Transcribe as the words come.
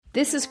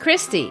This is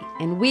Christy,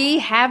 and we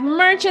have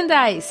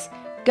merchandise.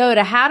 Go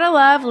to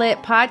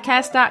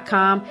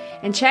howtolovelitpodcast.com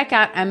and check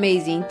out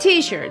amazing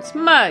t-shirts,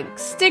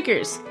 mugs,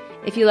 stickers.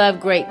 If you love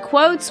great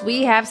quotes,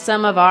 we have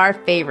some of our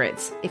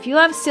favorites. If you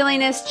love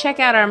silliness, check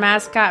out our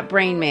mascot,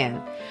 Brain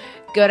Man.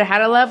 Go to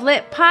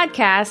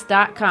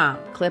howtolovelitpodcast.com,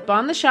 click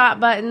on the shop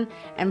button,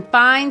 and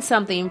find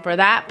something for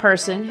that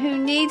person who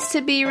needs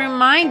to be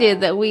reminded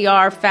that we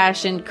are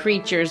fashioned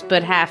creatures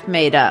but half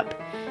made up.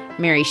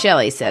 Mary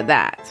Shelley said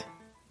that.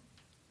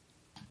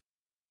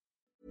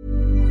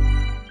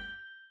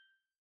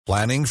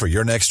 Planning for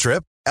your next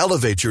trip?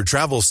 Elevate your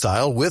travel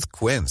style with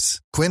Quince.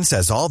 Quince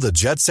has all the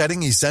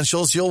jet-setting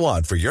essentials you'll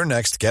want for your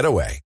next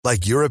getaway,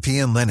 like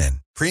European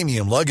linen,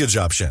 premium luggage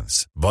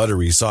options,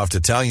 buttery soft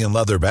Italian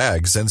leather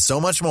bags, and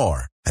so much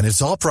more. And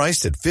it's all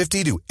priced at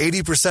 50 to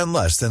 80%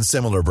 less than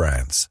similar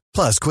brands.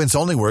 Plus, Quince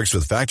only works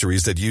with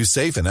factories that use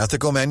safe and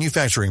ethical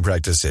manufacturing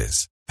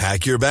practices.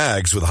 Pack your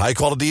bags with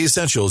high-quality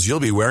essentials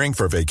you'll be wearing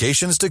for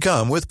vacations to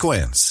come with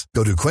Quince.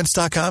 Go to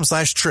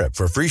quince.com/trip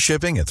for free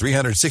shipping and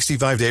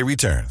 365-day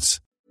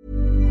returns.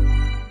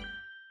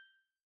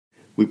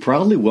 We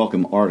proudly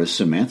welcome artist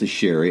Samantha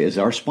Sherry as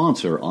our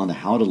sponsor on the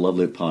How to Love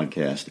Lit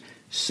podcast.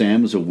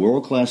 Sam is a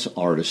world-class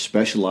artist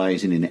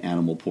specializing in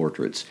animal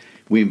portraits.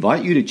 We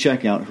invite you to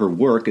check out her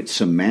work at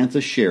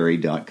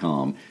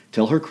samanthasherry.com.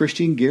 Tell her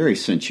Christian Gary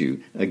sent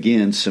you.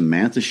 Again,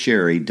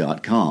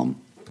 samanthasherry.com.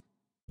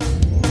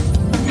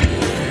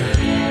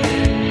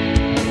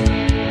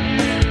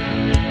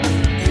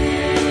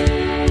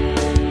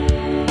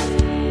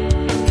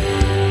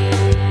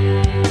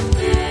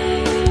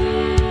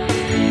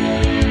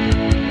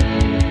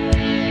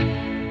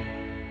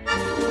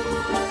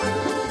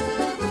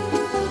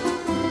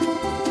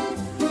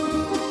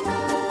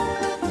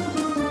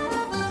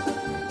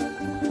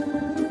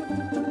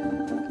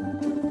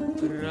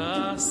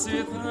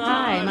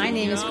 Hi, my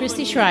name is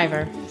Christy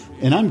Shriver.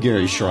 And I'm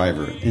Gary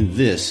Shriver, and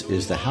this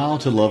is the How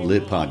to Love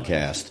Lit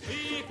podcast.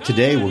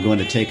 Today we're going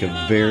to take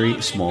a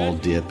very small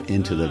dip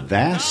into the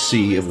vast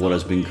sea of what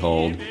has been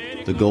called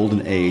the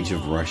golden age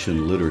of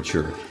Russian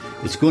literature.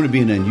 It's going to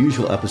be an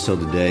unusual episode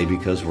today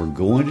because we're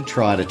going to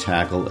try to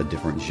tackle a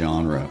different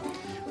genre.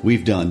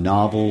 We've done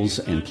novels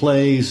and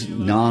plays,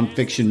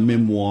 nonfiction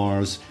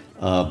memoirs,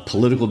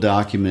 political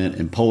document,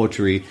 and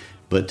poetry.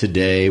 But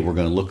today we're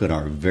going to look at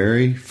our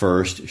very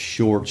first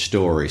short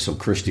story. So,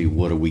 Christy,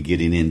 what are we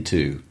getting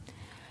into?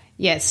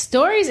 Yes,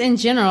 stories in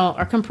general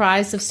are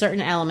comprised of certain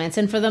elements,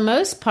 and for the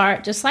most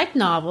part, just like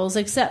novels,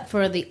 except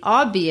for the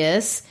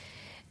obvious,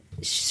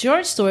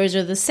 short stories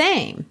are the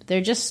same.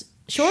 They're just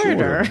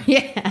shorter.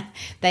 Yeah.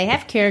 They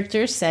have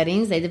characters,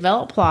 settings, they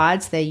develop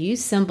plots, they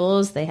use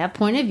symbols, they have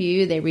point of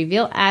view, they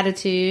reveal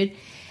attitude.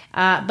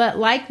 But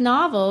like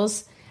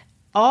novels,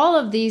 all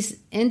of these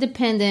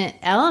independent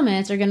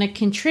elements are going to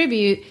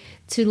contribute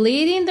to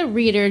leading the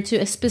reader to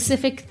a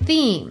specific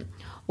theme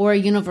or a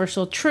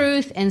universal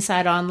truth,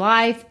 insight on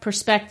life,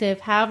 perspective,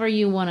 however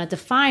you want to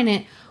define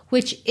it,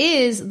 which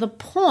is the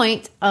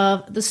point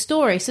of the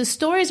story. So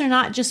stories are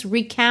not just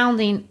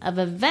recounting of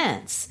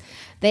events.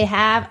 They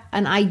have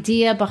an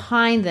idea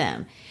behind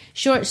them.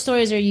 Short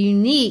stories are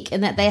unique in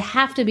that they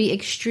have to be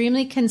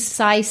extremely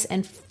concise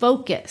and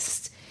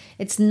focused.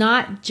 It's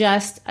not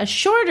just a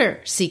shorter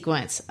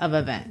sequence of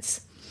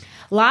events.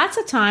 Lots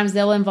of times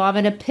they'll involve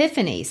an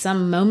epiphany,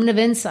 some moment of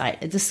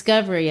insight, a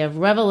discovery, of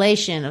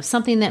revelation, of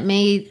something that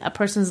made a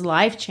person's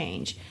life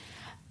change.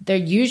 They're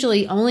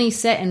usually only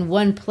set in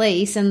one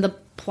place, and the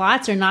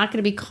plots are not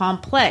going to be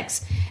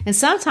complex. And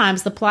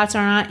sometimes the plots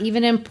are not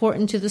even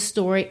important to the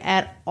story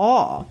at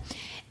all.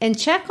 In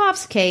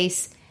Chekhov's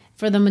case,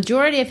 for the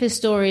majority of his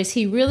stories,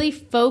 he really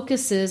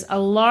focuses a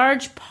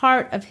large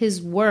part of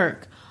his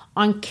work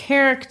on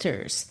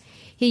characters.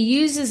 He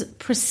uses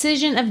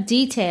precision of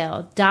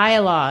detail,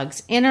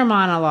 dialogues, inner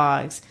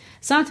monologues,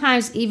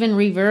 sometimes even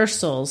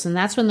reversals, and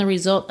that's when the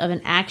result of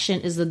an action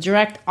is the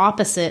direct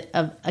opposite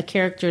of a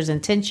character's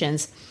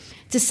intentions,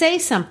 to say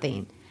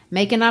something,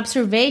 make an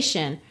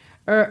observation,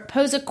 or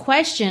pose a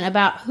question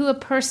about who a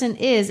person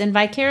is, and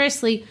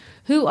vicariously,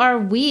 who are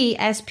we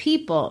as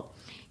people?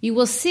 You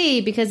will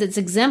see, because it's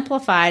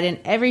exemplified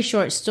in every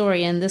short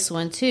story, and this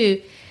one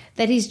too,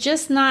 that he's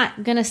just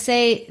not going to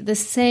say the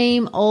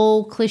same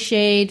old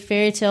cliched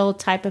fairy tale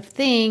type of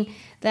thing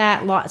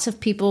that lots of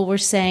people were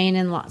saying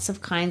in lots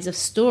of kinds of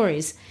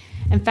stories.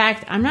 In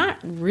fact, I'm not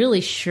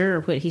really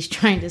sure what he's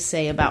trying to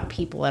say about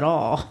people at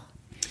all.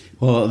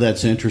 Well,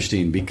 that's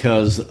interesting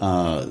because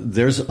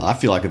there's, I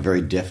feel like, a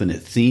very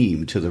definite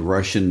theme to the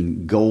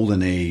Russian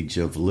golden age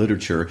of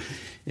literature.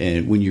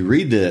 And when you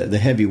read the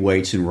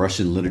heavyweights in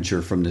Russian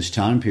literature from this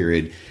time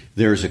period,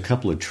 there's a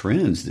couple of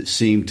trends that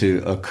seem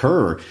to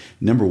occur.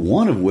 Number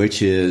one of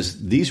which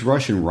is these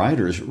Russian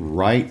writers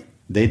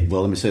they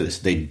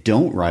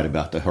don't write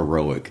about the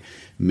heroic.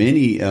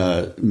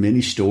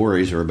 Many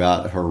stories are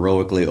about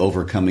heroically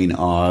overcoming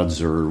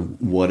odds or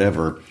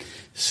whatever.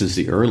 Since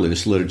the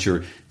earliest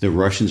literature, the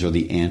Russians are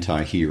the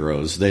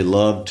anti-heroes. They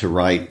love to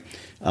write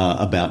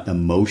about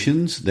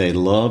emotions. They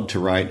love to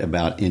write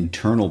about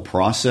internal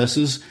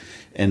processes.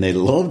 and they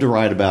love to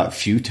write about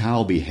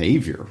futile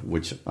behavior,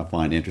 which I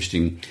find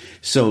interesting.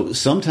 So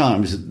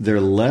sometimes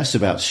they're less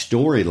about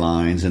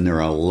storylines and they're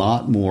a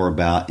lot more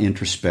about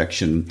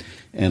introspection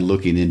and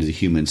looking into the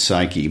human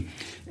psyche.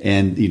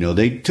 And,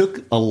 they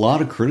took a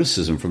lot of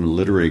criticism from the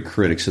literary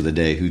critics of the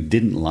day who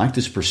didn't like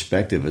this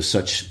perspective of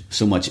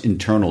so much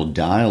internal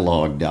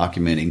dialogue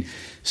documenting.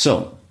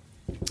 So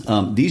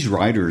these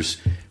writers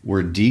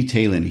were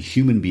detailing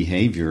human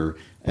behavior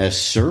as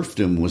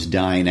serfdom was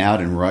dying out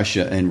in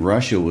Russia, and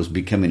Russia was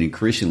becoming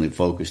increasingly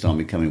focused on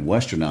becoming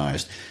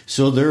westernized.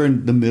 So they're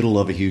in the middle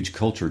of a huge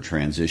culture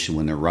transition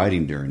when they're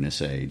writing during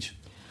this age.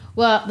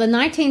 Well, the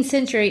 19th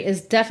century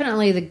is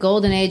definitely the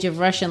golden age of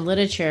Russian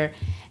literature,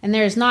 and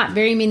there's not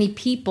very many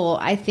people,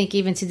 I think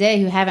even today,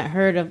 who haven't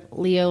heard of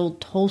Leo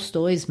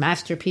Tolstoy's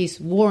masterpiece,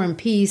 War and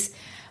Peace.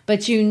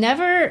 But you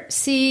never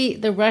see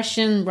the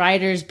Russian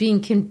writers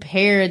being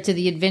compared to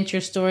the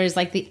adventure stories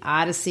like the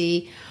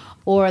Odyssey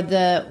or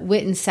the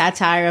wit and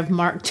satire of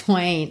Mark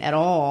Twain at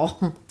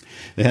all.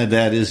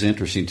 That is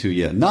interesting too.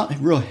 Yeah, not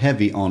real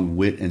heavy on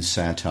wit and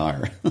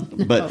satire,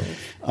 but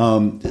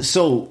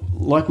so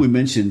like we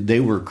mentioned, they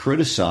were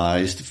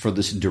criticized for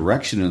this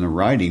direction in the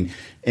writing,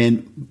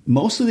 and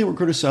mostly they were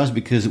criticized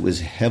because it was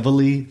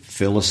heavily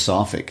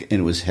philosophic,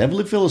 and it was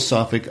heavily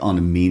philosophic on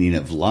the meaning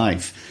of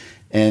life.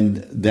 And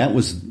that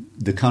was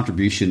the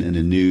contribution and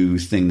a new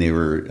thing they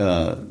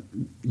were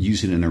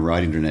using in their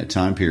writing during that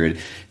time period.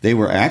 They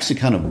were actually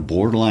kind of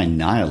borderline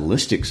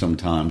nihilistic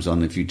sometimes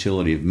on the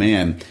futility of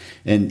man.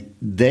 And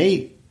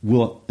they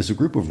will, as a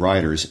group of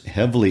writers,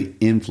 heavily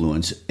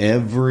influence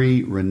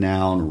every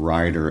renowned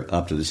writer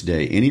up to this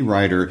day. Any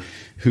writer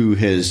who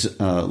has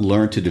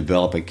learned to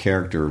develop a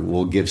character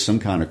will give some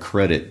kind of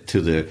credit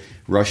to the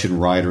Russian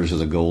writers of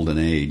the Golden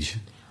Age.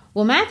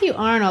 Well, Matthew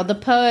Arnold, the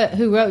poet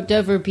who wrote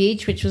Dover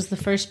Beach, which was the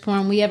first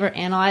poem we ever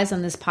analyzed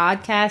on this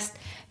podcast,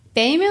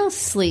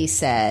 famously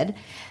said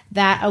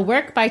that a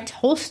work by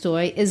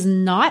Tolstoy is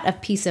not a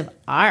piece of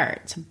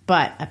art,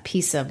 but a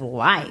piece of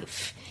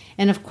life.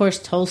 And of course,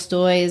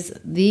 Tolstoy is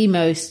the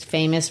most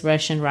famous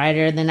Russian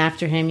writer. Then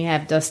after him, you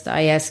have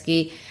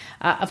Dostoevsky.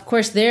 Of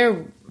course,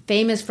 they're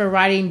famous for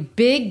writing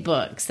big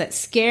books that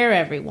scare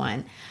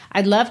everyone.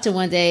 I'd love to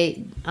one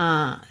day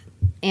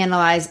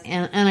analyze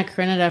Anna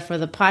Karenina for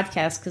the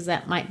podcast, because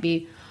that might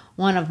be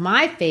one of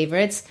my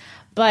favorites.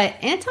 But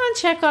Anton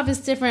Chekhov is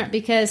different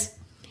because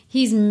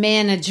he's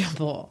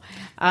manageable.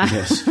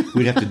 Yes,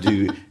 we'd have to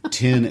do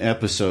 10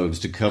 episodes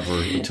to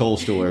cover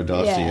Tolstoy or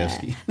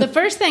Dostoevsky. Yeah. The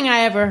first thing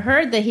I ever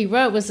heard that he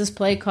wrote was this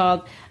play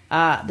called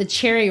The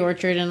Cherry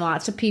Orchard, and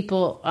lots of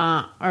people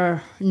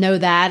know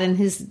that. And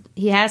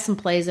he has some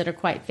plays that are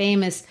quite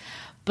famous.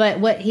 But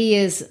what he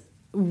is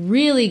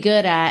really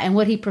good at, and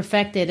what he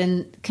perfected,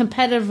 and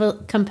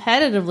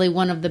competitively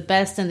one of the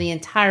best in the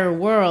entire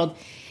world,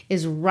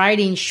 is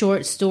writing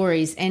short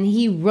stories. And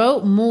he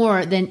wrote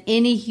more than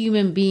any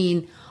human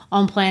being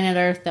on planet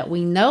Earth that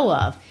we know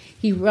of.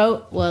 He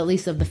wrote, well, at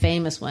least of the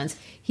famous ones,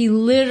 he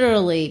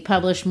literally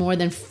published more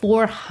than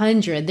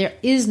 400. There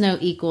is no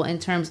equal in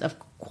terms of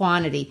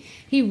quantity.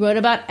 He wrote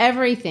about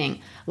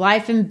everything.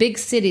 Life in big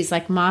cities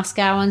like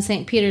Moscow and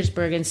St.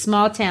 Petersburg, and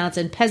small towns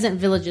and peasant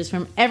villages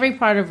from every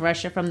part of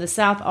Russia, from the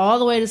south all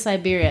the way to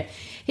Siberia.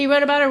 He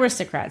wrote about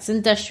aristocrats,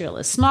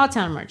 industrialists,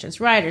 small-town merchants,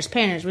 writers,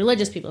 painters,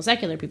 religious people,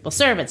 secular people,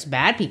 servants,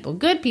 bad people,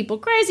 good people,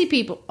 crazy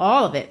people,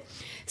 all of it.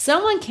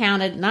 Someone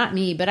counted, not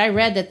me, but I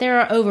read that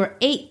there are over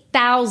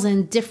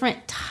 8,000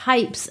 different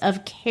types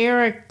of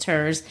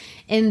characters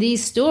in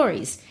these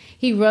stories.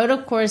 He wrote,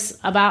 of course,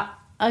 about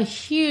a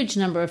huge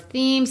number of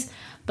themes,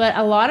 but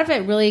a lot of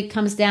it really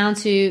comes down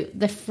to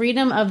the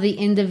freedom of the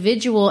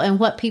individual and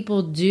what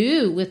people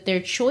do with their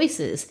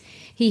choices.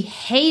 He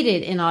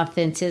hated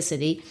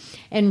inauthenticity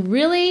and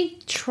really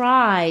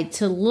tried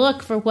to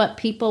look for what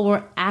people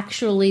were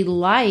actually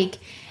like,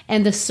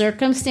 and the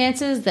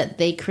circumstances that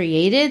they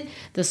created,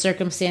 the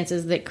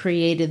circumstances that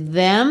created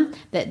them,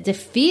 that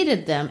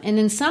defeated them. And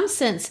in some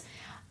sense,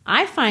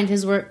 I find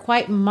his work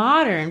quite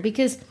modern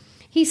because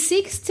he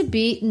seeks to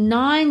be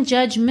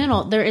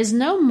non-judgmental. There is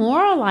no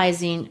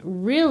moralizing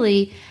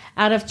really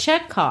out of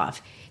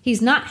Chekhov.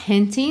 He's not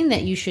hinting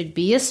that you should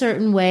be a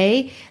certain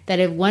way, that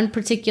if one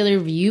particular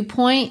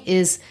viewpoint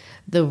is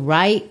the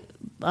right,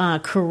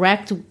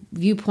 correct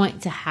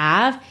viewpoint to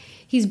have.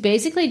 He's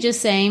basically just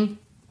saying,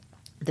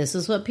 this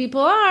is what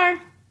people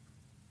are. ...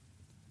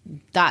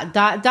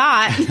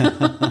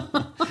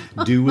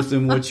 Do with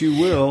them what you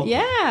will.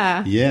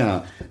 Yeah.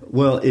 Yeah.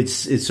 Well,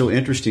 it's so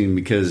interesting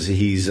because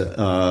he's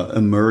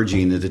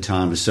emerging at the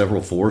time of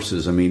several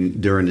forces. I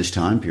mean, during this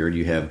time period,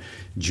 you have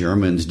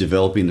Germans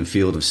developing the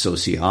field of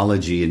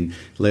sociology, and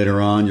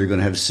later on, you're going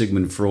to have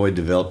Sigmund Freud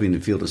developing the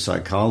field of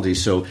psychology.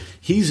 So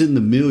he's in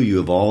the milieu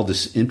of all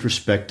this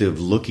introspective,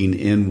 looking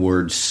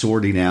inward,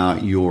 sorting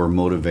out your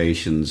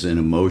motivations and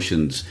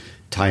emotions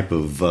type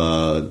of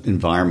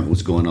environment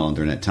was going on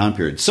during that time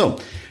period. So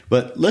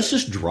But let's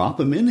just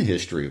drop him into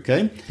history,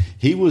 okay?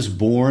 He was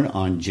born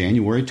on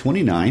January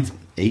 29th,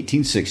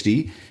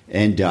 1860,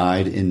 and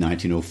died in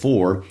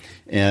 1904.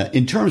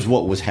 In terms of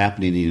what was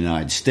happening in the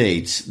United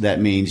States,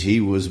 that means he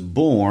was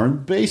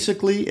born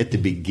basically at the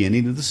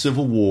beginning of the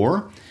Civil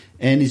War,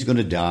 and he's going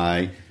to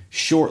die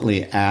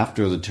shortly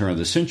after the turn of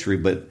the century.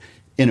 But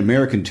in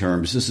American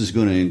terms, this is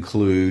going to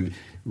include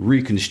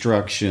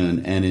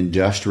Reconstruction and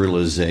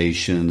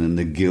industrialization and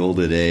the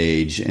Gilded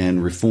Age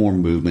and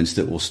reform movements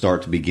that will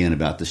start to begin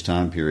about this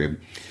time period.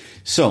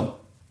 So,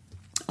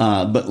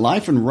 but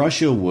life in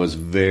Russia was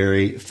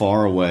very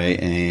far away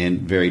and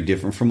very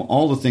different from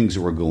all the things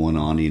that were going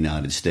on in the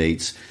United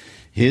States.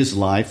 His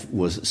life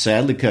was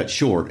sadly cut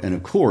short, and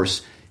of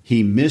course,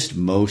 he missed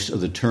most of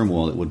the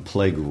turmoil that would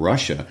plague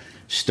Russia,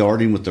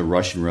 starting with the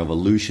Russian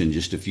Revolution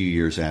just a few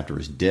years after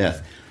his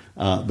death.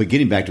 But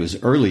getting back to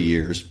his early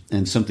years,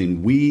 and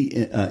something we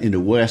in the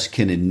West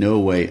can in no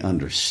way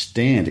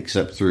understand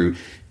except through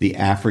the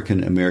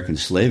African American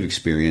slave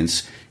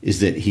experience,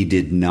 is that he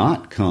did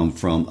not come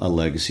from a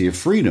legacy of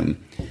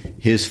freedom.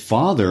 His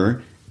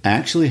father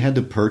actually had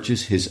to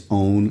purchase his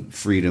own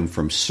freedom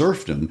from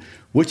serfdom,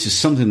 which is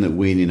something that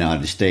we in the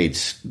United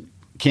States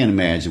can't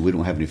imagine. We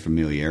don't have any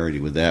familiarity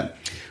with that.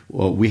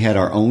 Well, we had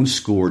our own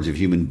scourge of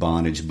human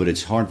bondage, but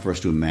it's hard for us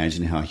to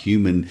imagine how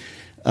human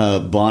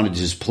bondage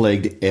has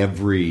plagued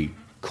every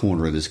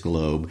corner of this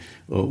globe.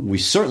 We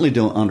certainly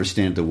don't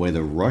understand the way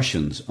the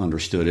Russians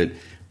understood it.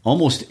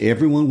 Almost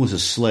everyone was a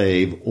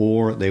slave,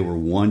 or they were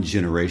one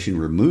generation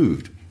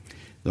removed.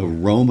 The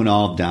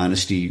Romanov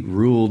dynasty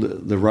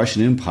ruled the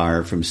Russian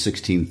Empire from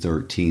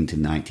 1613 to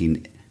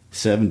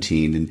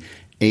 1917, and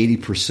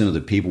 80% of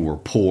the people were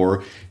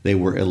poor. They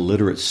were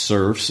illiterate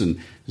serfs, and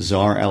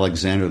Tsar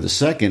Alexander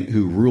II,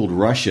 who ruled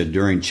Russia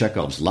during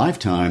Chekhov's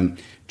lifetime,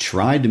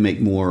 tried to make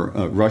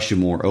Russia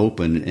more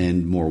open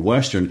and more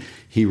Western.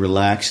 He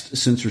relaxed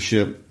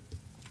censorship,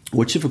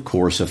 which of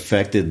course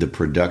affected the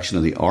production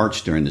of the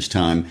arts during this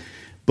time.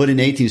 But in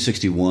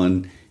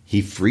 1861,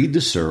 he freed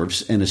the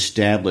serfs and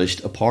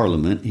established a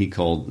parliament he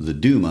called the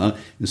Duma,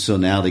 and so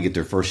now they get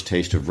their first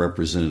taste of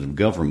representative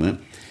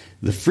government.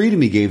 The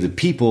freedom he gave the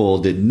people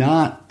did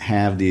not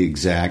have the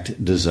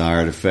exact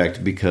desired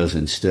effect, because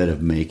instead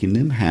of making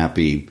them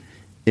happy,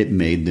 it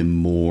made them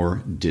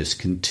more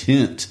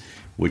discontent,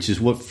 which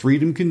is what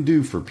freedom can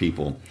do for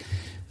people.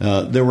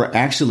 There were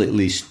actually at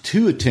least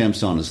 2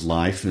 attempts on his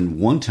life, and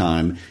one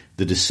time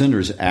the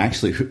dissenters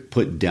actually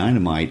put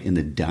dynamite in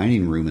the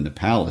dining room in the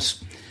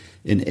palace.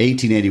 In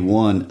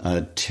 1881,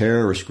 a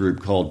terrorist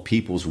group called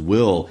People's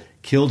Will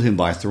killed him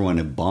by throwing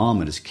a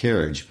bomb at his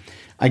carriage.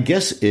 I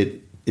guess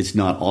it's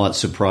not all that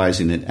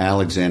surprising that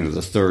Alexander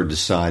III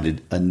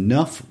decided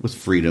enough with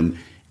freedom,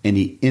 and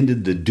he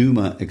ended the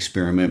Duma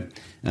experiment.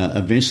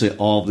 Eventually,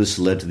 all of this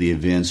led to the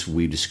events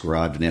we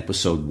described in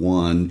Episode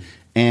 1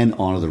 and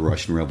on to the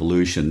Russian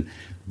Revolution.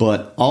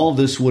 But all of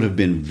this would have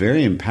been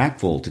very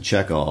impactful to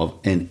Chekhov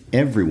and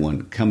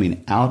everyone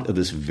coming out of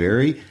this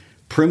very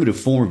primitive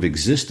form of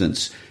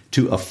existence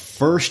to a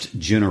first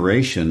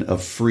generation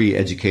of free,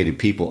 educated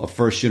people, a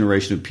first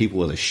generation of people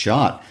with a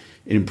shot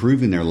at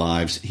improving their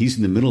lives. He's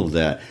in the middle of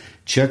that.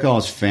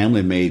 Chekhov's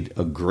family made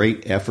a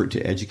great effort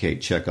to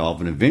educate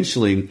Chekhov, and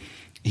eventually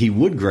he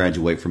would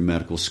graduate from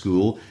medical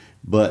school,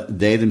 but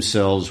they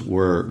themselves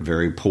were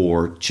very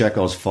poor.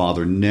 Chekhov's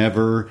father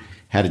never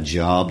had a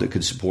job that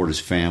could support his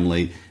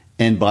family,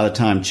 and by the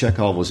time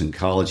Chekhov was in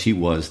college, he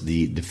was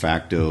the de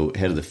facto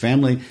head of the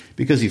family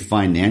because he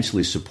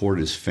financially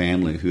supported his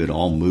family, who had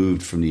all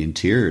moved from the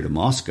interior to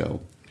Moscow.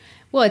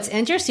 Well, it's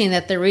interesting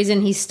that the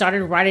reason he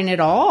started writing at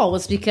all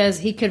was because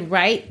he could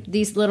write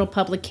these little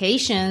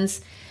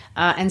publications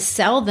and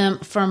sell them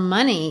for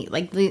money,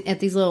 like at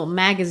these little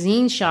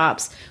magazine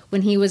shops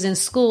when he was in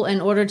school,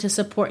 in order to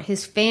support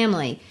his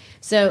family.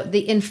 So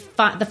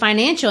the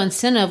financial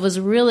incentive was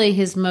really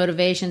his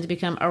motivation to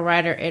become a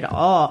writer at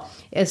all.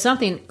 It's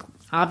something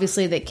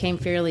obviously that came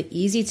fairly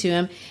easy to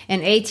him.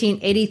 In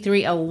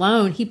 1883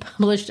 alone, he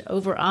published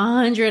over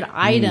 100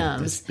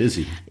 items. That's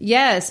busy.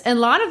 Yes, and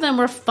a lot of them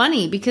were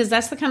funny because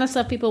that's the kind of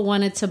stuff people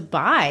wanted to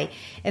buy,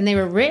 and they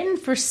were written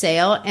for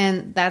sale,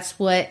 and that's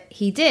what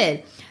he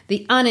did.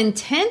 The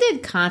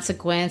unintended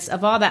consequence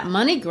of all that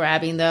money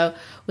grabbing, though,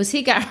 was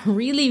he got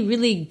really,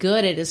 really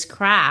good at his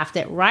craft,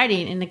 at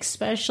writing, and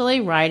especially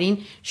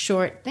writing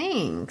short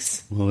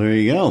things. Well, there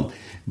you go.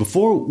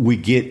 Before we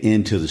get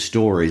into the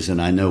stories,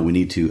 and I know we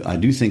need to, I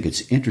do think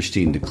it's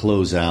interesting to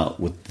close out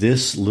with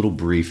this little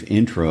brief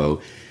intro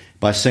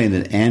by saying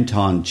that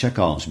Anton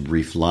Chekhov's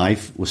brief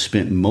life was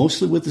spent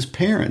mostly with his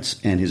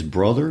parents and his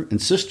brother and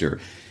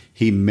sister.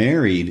 He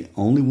married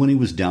only when he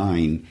was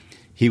dying.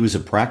 He was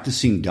a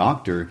practicing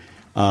doctor,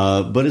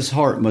 but his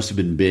heart must have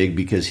been big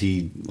because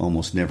he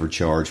almost never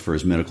charged for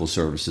his medical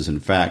services. In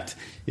fact,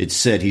 it's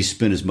said he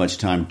spent as much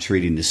time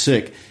treating the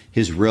sick,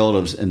 his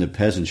relatives, and the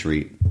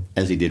peasantry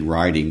as he did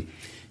writing.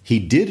 He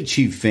did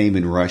achieve fame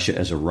in Russia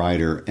as a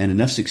writer and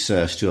enough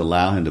success to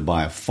allow him to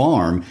buy a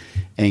farm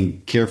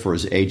and care for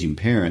his aging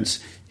parents.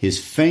 His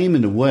fame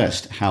in the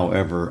West,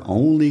 however,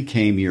 only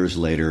came years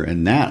later,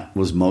 and that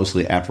was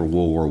mostly after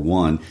World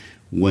War I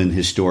when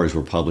his stories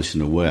were published in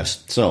the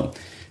West. So,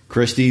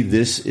 Christy,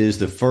 this is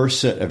the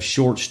first set of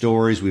short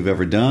stories we've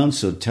ever done,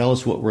 so tell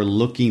us what we're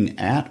looking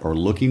at or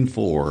looking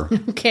for.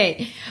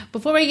 Okay,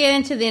 before we get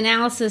into the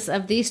analysis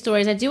of these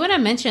stories, I do want to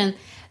mention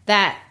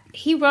that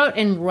he wrote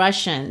in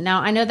Russian.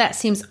 Now, I know that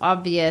seems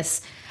obvious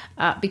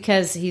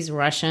because he's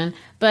Russian,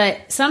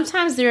 but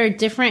sometimes there are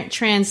different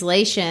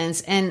translations,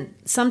 and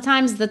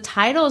sometimes the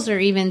titles are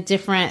even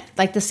different.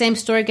 Like the same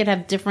story could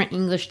have different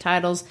English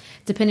titles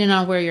depending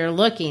on where you're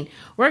looking.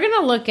 We're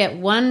going to look at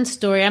one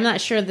story. I'm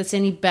not sure that's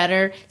any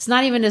better. It's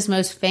not even his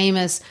most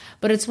famous,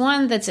 but it's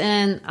one that's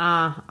in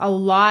a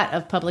lot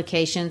of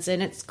publications,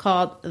 and it's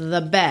called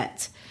The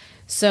Bet.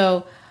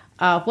 So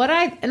I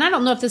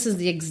don't know if this is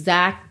the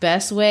exact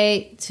best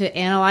way to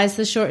analyze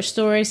the short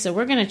story, so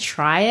we're going to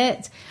try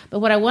it. But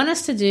what I want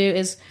us to do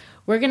is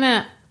we're going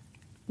to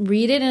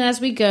read it, and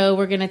as we go,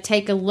 we're going to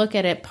take a look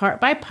at it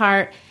part by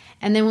part,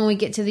 and then when we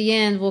get to the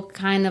end, we'll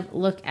kind of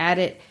look at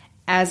it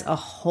as a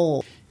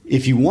whole.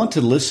 If you want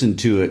to listen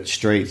to it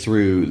straight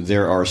through,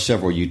 there are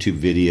several YouTube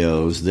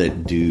videos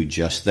that do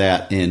just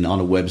that, and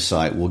on a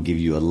website, we'll give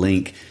you a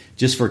link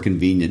just for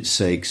convenience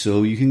sake,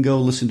 so you can go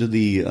listen to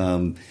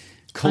the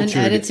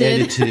cultured,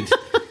 edited,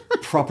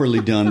 properly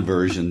done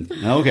version.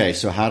 Okay,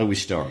 so how do we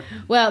start?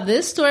 Well,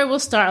 this story will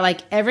start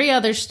like every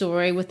other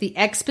story with the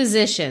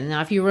exposition. Now,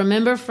 if you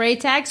remember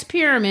Freytag's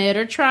pyramid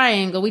or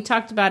triangle, we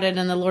talked about it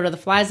in the Lord of the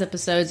Flies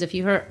episodes. If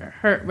you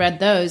read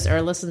those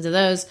or listened to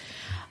those,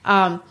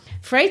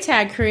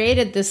 Freytag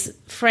created this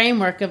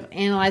framework of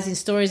analyzing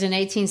stories in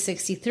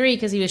 1863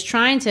 because he was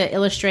trying to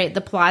illustrate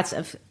the plots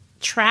of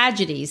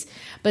tragedies.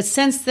 But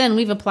since then,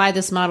 we've applied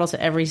this model to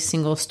every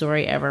single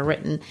story ever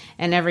written,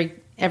 and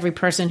every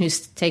person who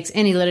takes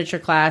any literature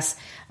class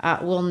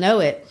will know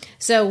it.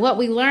 So what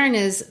we learn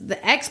is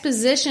the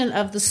exposition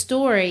of the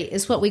story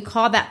is what we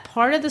call that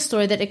part of the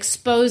story that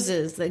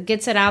exposes, that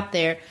gets it out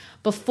there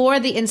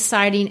before the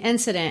inciting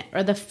incident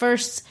or the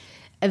first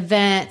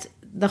event,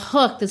 the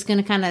hook that's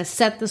going to kind of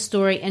set the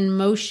story in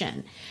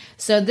motion.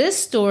 So this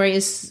story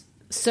is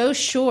so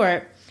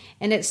short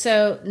and it's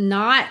so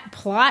not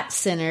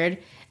plot-centered.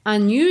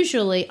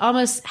 Unusually,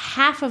 almost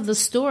half of the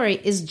story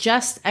is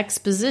just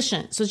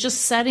exposition. So it's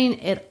just setting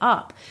it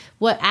up.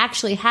 What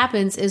actually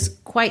happens is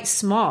quite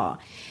small.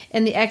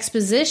 In the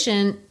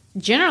exposition,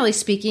 generally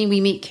speaking, we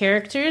meet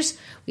characters,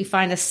 we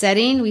find a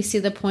setting, we see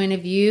the point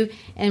of view,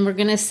 and we're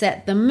going to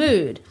set the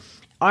mood.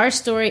 Our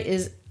story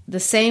is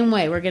the same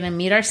way. We're going to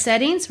meet our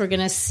settings, we're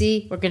going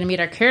to meet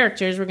our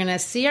characters, we're going to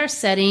see our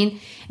setting,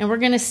 and we're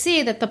going to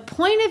see that the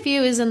point of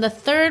view is in the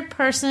third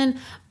person,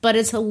 but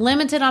it's a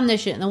limited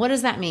omniscient. Now, what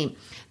does that mean?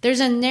 There's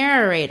a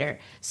narrator.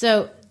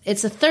 So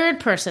it's a third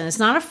person. It's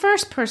not a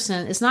first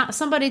person. It's not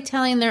somebody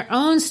telling their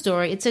own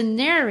story. It's a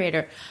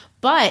narrator.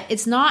 But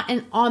it's not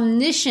an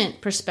omniscient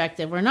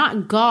perspective. We're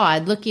not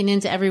God looking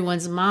into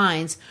everyone's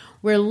minds.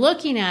 We're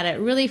looking at it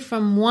really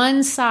from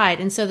one side.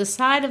 And so the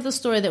side of the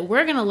story that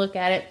we're going to look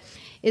at it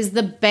is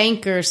the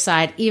banker's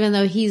side. Even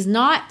though he's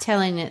not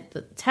telling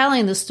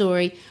the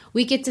story,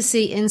 we get to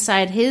see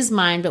inside his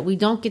mind, but we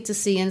don't get to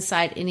see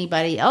inside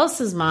anybody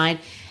else's mind.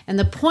 And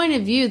the point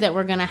of view that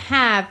we're going to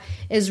have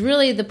is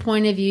really the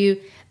point of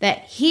view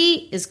that he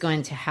is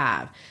going to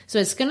have. So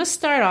it's going to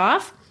start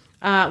off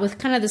with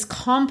kind of this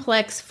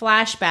complex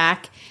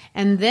flashback,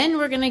 and then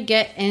we're going to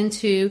get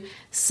into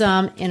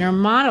some inner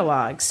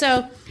monologue.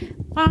 So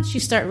why don't you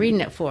start reading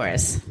it for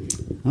us?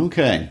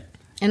 Okay.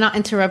 And I'll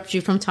interrupt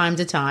you from time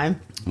to time.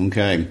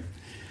 Okay.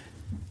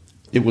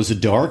 It was a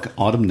dark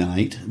autumn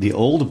night. The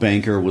old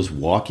banker was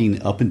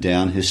walking up and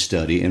down his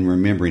study and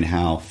remembering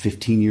how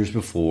 15 years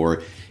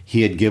before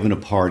he had given a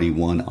party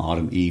one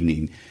autumn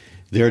evening.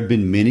 There had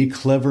been many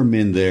clever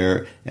men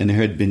there, and there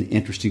had been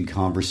interesting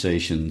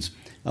conversations.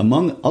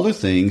 Among other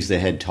things, they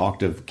had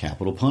talked of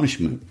capital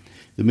punishment.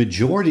 The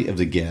majority of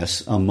the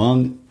guests,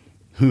 among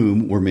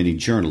whom were many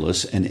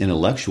journalists and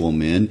intellectual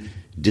men,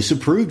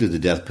 disapproved of the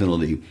death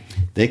penalty.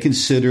 They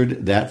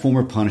considered that form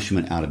of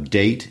punishment out of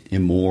date,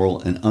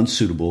 immoral, and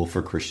unsuitable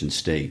for Christian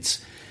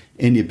states.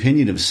 In the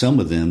opinion of some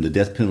of them, the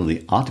death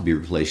penalty ought to be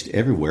replaced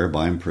everywhere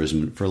by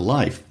imprisonment for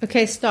life.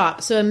 Okay,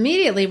 stop. So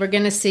immediately we're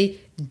going to see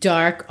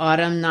dark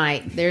autumn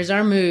night. There's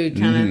our mood,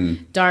 kind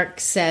of dark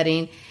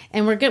setting.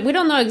 And we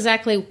don't know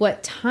exactly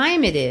what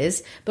time it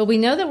is, but we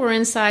know that we're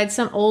inside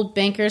some old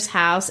banker's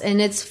house,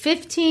 and it's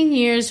 15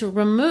 years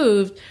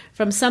removed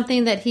from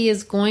something that he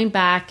is going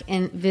back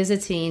and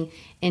visiting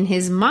in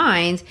his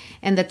mind.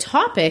 And the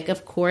topic,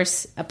 of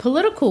course, a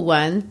political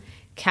one,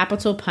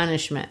 capital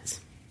punishment.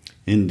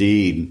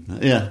 Indeed.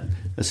 Yeah,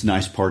 that's a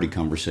nice party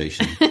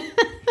conversation.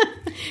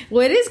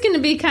 Well, it is going to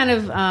be kind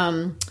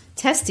of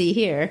testy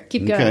here.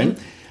 Keep going.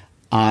 Okay.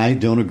 I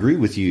don't agree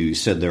with you,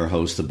 said their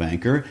host, the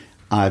banker.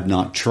 I've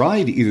not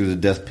tried either the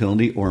death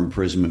penalty or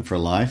imprisonment for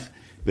life,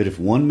 but if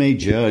one may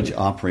judge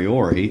a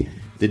priori,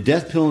 the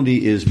death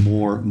penalty is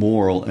more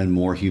moral and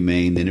more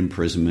humane than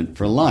imprisonment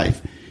for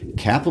life.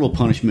 Capital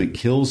punishment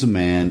kills a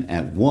man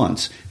at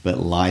once, but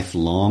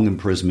lifelong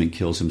imprisonment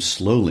kills him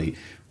slowly.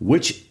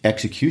 Which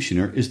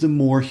executioner is the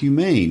more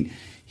humane?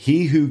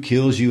 He who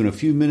kills you in a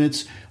few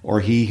minutes,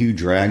 or he who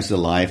drags the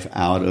life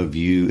out of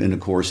you in the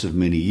course of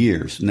many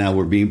years? Now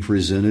we're being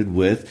presented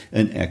with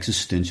an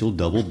existential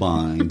double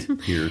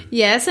bind here.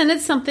 Yes, and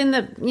it's something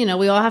that, we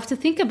all have to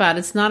think about.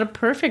 It's not a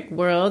perfect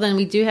world, and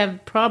we do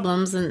have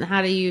problems, and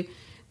how do you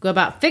go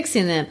about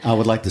fixing them? I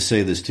would like to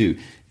say this too.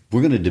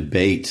 We're going to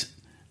debate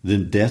the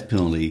death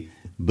penalty,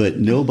 but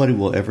nobody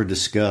will ever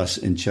discuss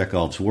in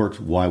Chekhov's work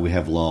why we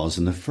have laws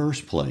in the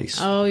first place.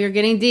 Oh, you're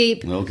getting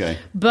deep. Okay.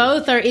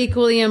 Both are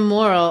equally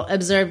immoral,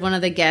 observed one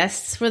of the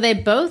guests, for they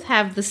both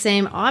have the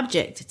same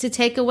object, to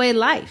take away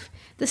life.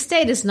 The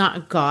state is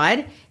not God.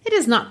 It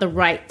has not the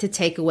right to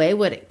take away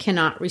what it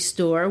cannot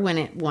restore when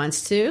it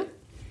wants to.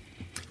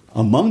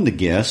 Among the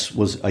guests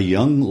was a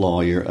young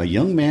lawyer, a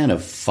young man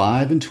of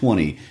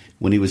 25.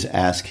 When he was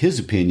asked his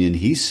opinion,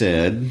 he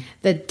said,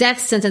 "The death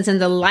sentence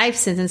and the life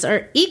sentence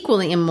are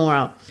equally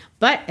immoral.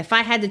 But if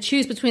I had to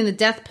choose between the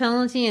death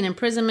penalty and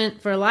imprisonment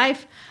for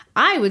life,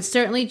 I would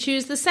certainly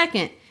choose the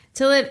second.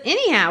 To live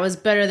anyhow is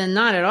better than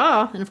not at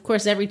all." And of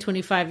course, every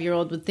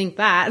 25-year-old would think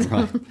that.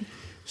 Right.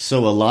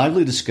 So a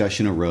lively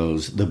discussion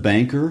arose. The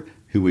banker,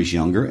 who was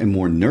younger and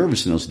more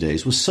nervous in those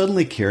days, was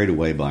suddenly carried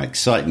away by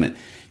excitement.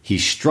 He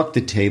struck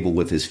the table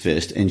with his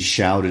fist and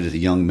shouted at the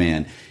young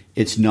man,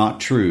 "It's not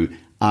true.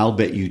 I'll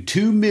bet you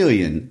 $2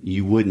 million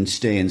you wouldn't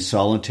stay in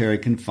solitary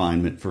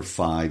confinement for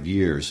 5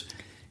 years."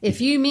 "If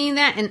you mean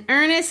that in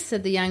earnest,"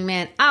 said the young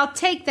man, "I'll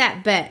take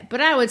that bet, but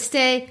I would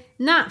stay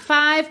not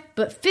 5,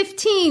 but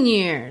 15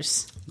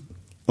 years.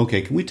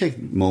 Okay, can we take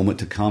a moment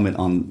to comment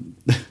on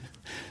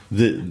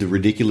the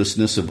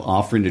ridiculousness of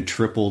offering to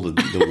triple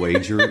the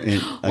wager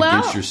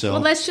against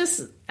yourself?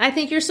 Well, I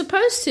think you're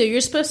supposed to.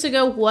 You're supposed to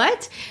go,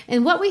 what?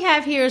 And what we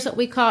have here is what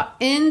we call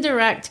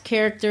indirect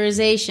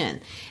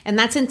characterization. And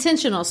that's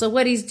intentional. So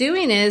what he's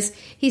doing is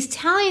he's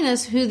telling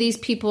us who these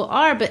people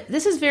are, but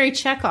this is very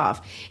Chekhov.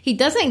 He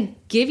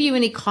doesn't give you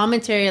any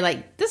commentary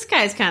like, this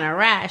guy's kind of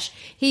rash.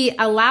 He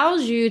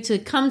allows you to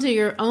come to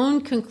your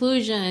own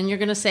conclusion, and you're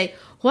going to say,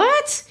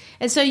 what?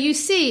 And so you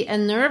see a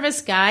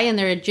nervous guy, and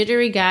they're a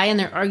jittery guy, and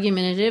they're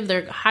argumentative,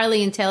 they're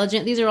highly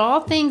intelligent. These are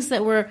all things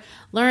that we're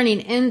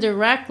learning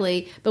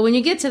indirectly. But when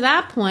you get to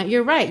that point,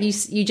 you're right.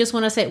 You just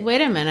want to say,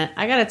 wait a minute,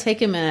 I got to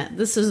take a minute.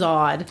 This is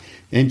odd.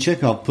 And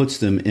Chekhov puts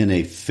them in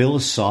a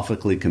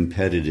philosophically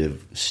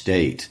competitive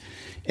state.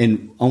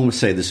 And I want to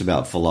say this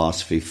about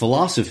philosophy.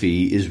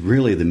 Philosophy is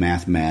really the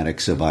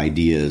mathematics of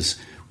ideas,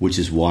 which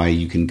is why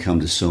you can come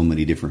to so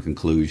many different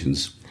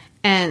conclusions.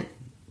 And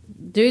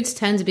dudes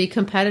tend to be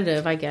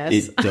competitive, I guess.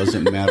 It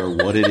doesn't matter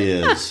what it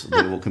is.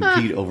 They will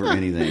compete over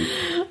anything.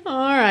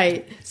 All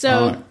right.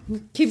 So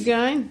keep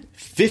going.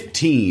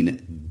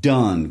 15.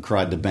 Done,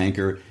 cried the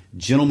banker.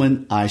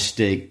 Gentlemen, I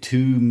stake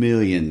 $2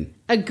 million.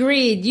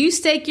 Agreed. You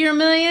stake your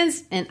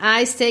millions, and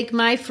I stake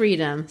my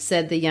freedom,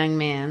 said the young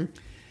man.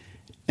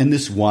 And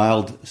this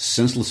wild,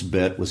 senseless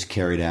bet was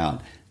carried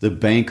out. The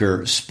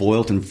banker,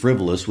 spoilt and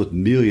frivolous with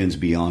millions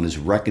beyond his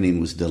reckoning,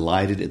 was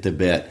delighted at the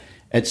bet.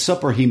 At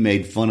supper, he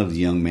made fun of the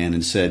young man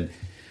and said,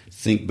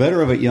 "Think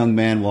better of it, young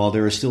man, while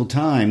there is still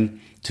time.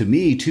 To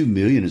me, $2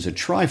 million is a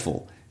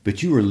trifle,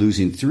 but you are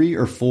losing 3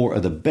 or 4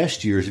 of the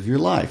best years of your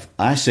life.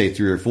 I say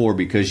 3 or 4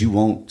 because you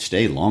won't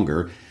stay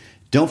longer.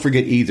 Don't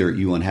forget either,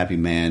 you unhappy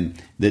man,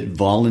 that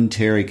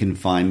voluntary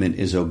confinement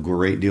is a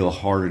great deal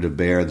harder to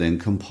bear than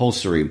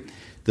compulsory.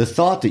 The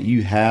thought that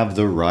you have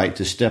the right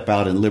to step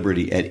out in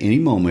liberty at any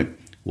moment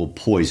will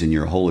poison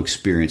your whole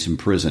experience in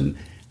prison.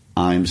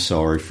 I'm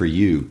sorry for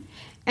you."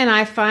 And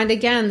I find,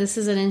 again, this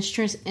is an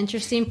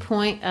interesting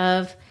point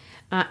of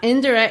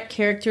indirect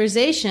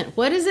characterization.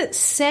 What is it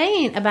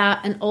saying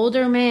about an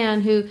older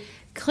man who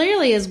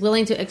clearly is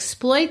willing to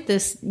exploit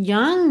this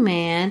young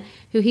man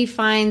who he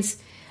finds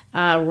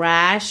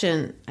rash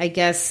and, I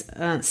guess,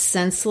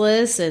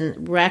 senseless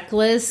and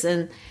reckless,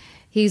 and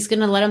he's going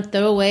to let him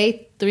throw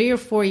away 3 or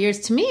 4 years?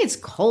 To me, it's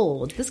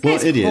cold. This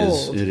guy's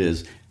cold. It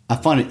is. I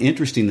find it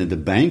interesting that the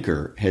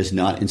banker has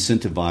not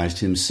incentivized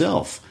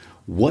himself.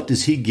 What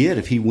does he get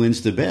if he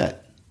wins the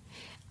bet?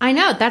 I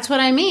know. That's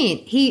what I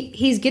mean.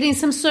 He's getting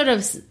some sort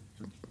of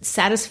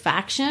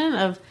satisfaction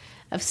of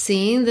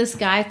seeing this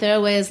guy throw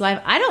away his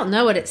life. I don't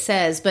know what it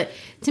says, but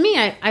to me,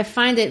 I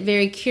find it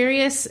very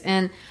curious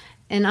and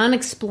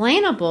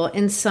unexplainable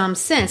in some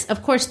sense.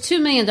 Of course,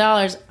 $2 million,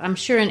 I'm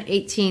sure in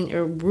 18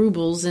 or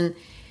rubles in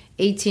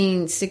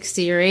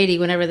 1860 or 80,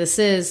 whenever this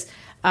is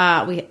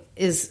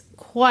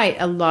quite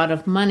a lot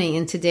of money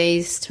in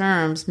today's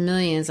terms,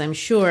 millions, I'm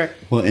sure.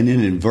 Well, and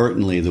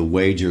inadvertently, the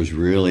wager is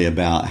really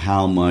about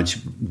how much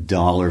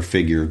dollar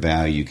figure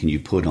value can you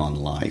put on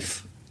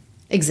life.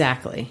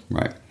 Exactly.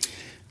 Right.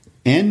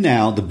 And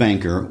now the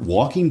banker,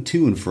 walking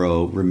to and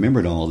fro,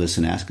 remembered all this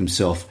and asked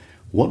himself,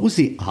 what was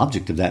the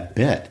object of that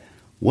bet?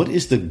 What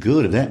is the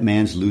good of that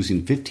man's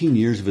losing 15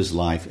 years of his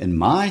life and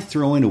my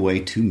throwing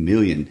away $2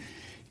 million?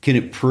 Can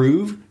it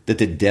prove that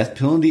the death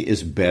penalty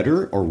is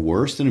better or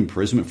worse than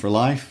imprisonment for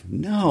life?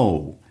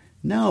 No.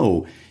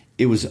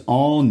 It was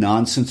all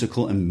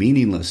nonsensical and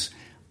meaningless.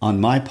 On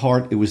my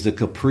part, it was the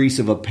caprice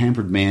of a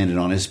pampered man, and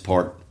on his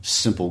part,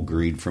 simple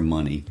greed for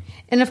money.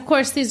 And of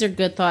course, these are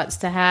good thoughts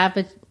to have,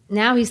 but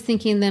now he's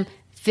thinking them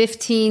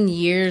 15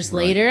 years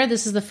later.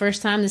 This is the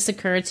first time this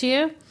occurred to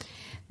you.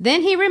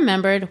 Then he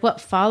remembered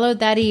what followed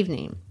that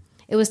evening.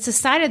 It was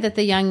decided that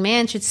the young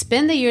man should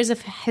spend the years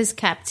of his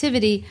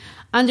captivity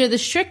under the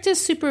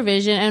strictest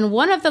supervision in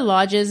one of the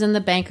lodges in the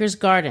banker's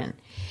garden.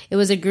 It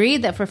was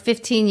agreed that for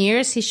 15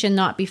 years he should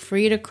not be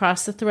free to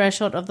cross the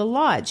threshold of the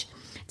lodge,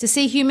 to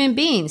see human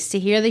beings, to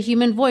hear the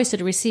human voice, or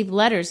to receive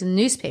letters and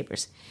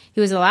newspapers.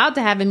 He was allowed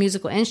to have a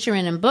musical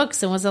instrument and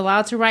books, and was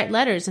allowed to write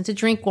letters and to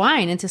drink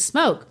wine and to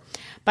smoke.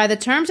 By the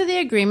terms of the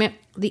agreement,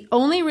 the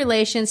only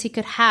relations he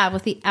could have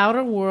with the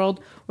outer world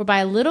were by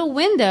a little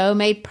window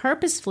made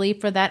purposefully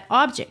for that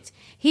object.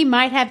 He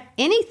might have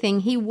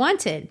anything he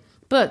wanted,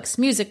 books,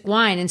 music,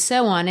 wine, and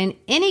so on, in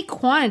any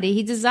quantity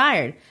he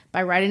desired.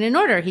 By writing an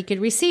order, he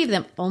could receive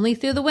them only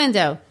through the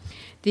window.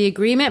 The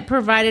agreement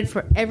provided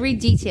for every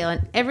detail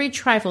and every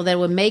trifle that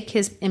would make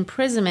his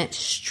imprisonment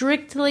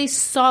strictly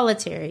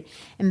solitary,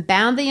 and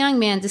bound the young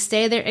man to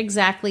stay there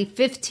exactly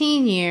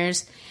 15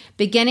 years,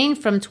 beginning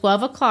from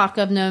 12 o'clock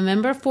of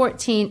November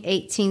 14,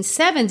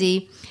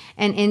 1870,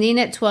 and ending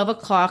at 12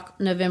 o'clock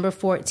November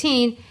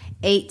 14,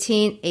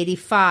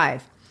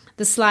 1885.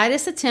 The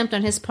slightest attempt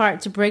on his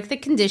part to break the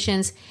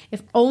conditions,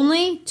 if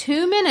only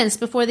 2 minutes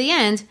before the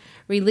end,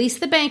 released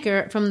the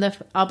banker from the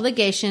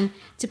obligation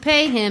to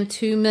pay him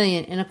 $2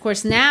 million. And of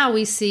course, now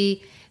we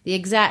see the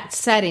exact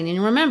setting.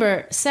 And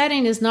remember,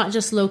 setting is not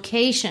just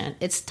location,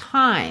 it's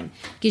time.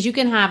 Because you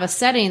can have a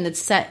setting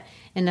that's set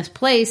in a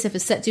place, if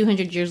it's set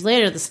 200 years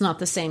later, that's not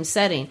the same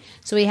setting.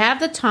 So we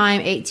have the time,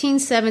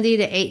 1870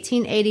 to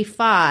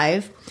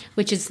 1885,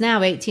 which is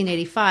now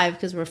 1885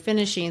 because we're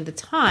finishing the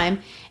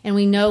time, and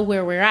we know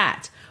where we're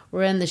at.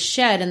 We're in the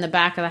shed in the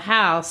back of the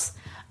house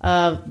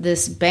of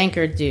this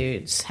banker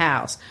dude's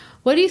house.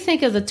 What do you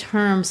think of the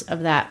terms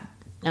of that,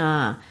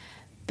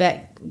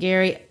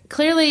 Gary?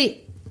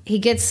 Clearly, he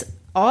gets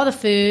all the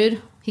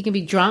food. He can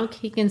be drunk.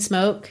 He can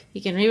smoke.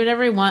 He can read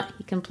whatever he wants.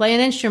 He can play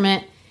an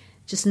instrument.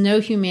 Just no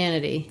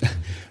humanity.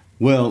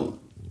 Well,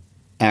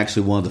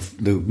 actually, one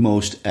of the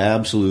most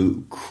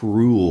absolute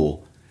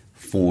cruel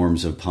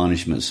forms of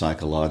punishment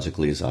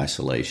psychologically is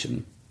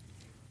isolation.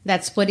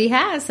 That's what he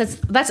has.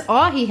 That's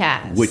all he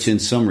has. Which in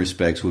some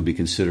respects would be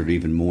considered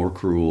even more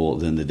cruel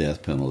than the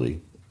death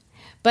penalty.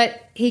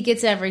 But he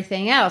gets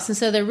everything else. And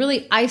so they're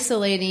really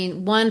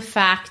isolating one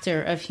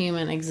factor of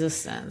human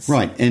existence.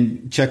 Right.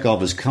 And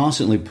Chekhov is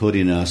constantly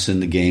putting us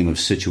in the game of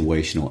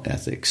situational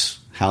ethics.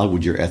 How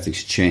would your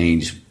ethics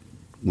change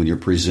when you're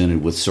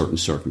presented with certain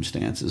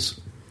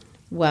circumstances?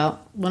 Well,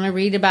 want to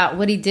read about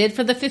what he did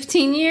for the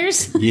 15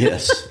 years?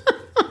 Yes.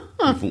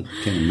 I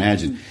can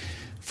imagine.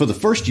 For the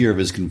first year of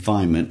his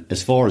confinement,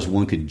 as far as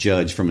one could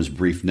judge from his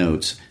brief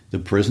notes, the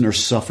prisoner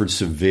suffered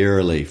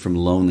severely from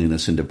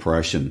loneliness and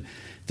depression.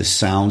 The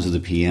sounds of the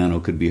piano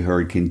could be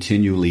heard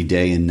continually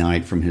day and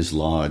night from his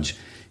lodge.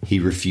 He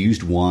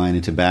refused wine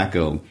and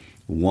tobacco.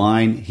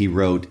 Wine, he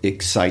wrote,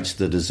 excites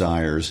the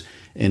desires,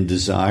 and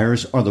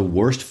desires are the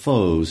worst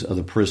foes of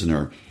the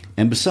prisoner.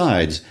 And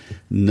besides,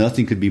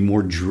 nothing could be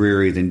more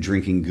dreary than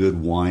drinking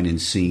good wine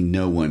and seeing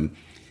no one.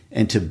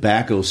 And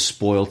tobacco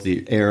spoilt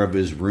the air of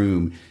his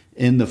room.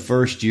 In the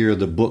first year,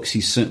 the books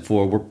he sent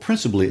for were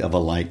principally of a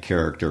light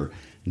character.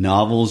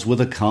 Novels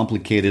with a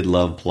complicated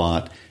love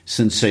plot,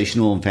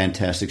 sensational and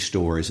fantastic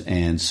stories,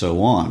 and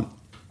so on.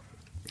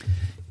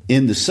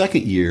 In the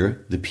second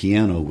year, the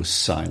piano was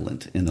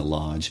silent in the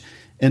lodge,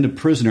 and the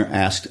prisoner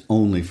asked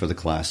only for the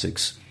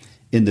classics.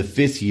 In the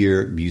fifth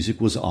year, music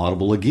was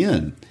audible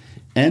again,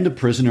 and the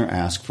prisoner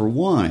asked for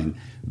wine.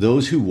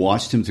 Those who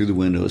watched him through the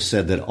windows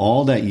said that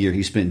all that year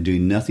he spent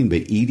doing nothing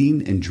but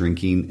eating and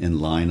drinking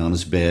and lying on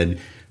his bed,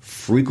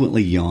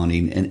 frequently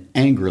yawning and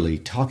angrily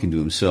talking to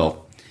himself.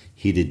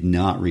 He did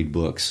not read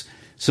books.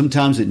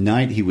 Sometimes at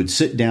night he would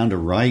sit down to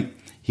write.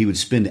 He would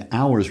spend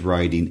hours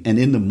writing, and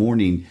in the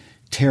morning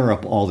tear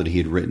up all that he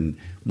had written.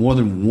 More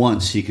than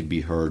once he could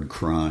be heard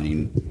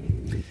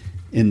crying.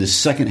 In the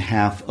second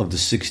half of the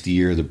sixth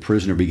year, the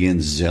prisoner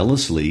began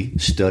zealously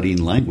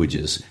studying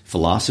languages,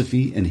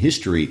 philosophy, and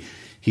history.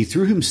 He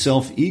threw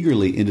himself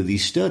eagerly into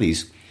these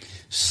studies,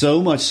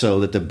 so much so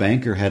that the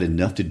banker had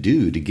enough to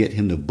do to get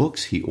him the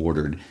books he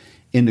ordered.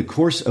 In the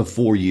course of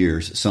 4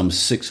 years, some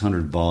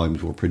 600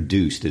 volumes were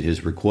produced at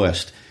his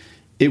request.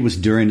 It was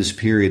during this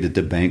period that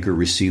the banker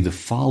received the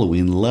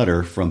following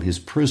letter from his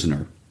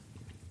prisoner.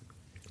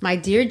 My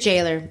dear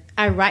jailer,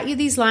 I write you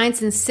these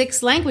lines in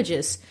 6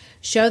 languages.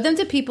 Show them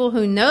to people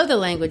who know the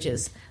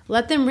languages.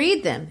 Let them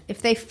read them.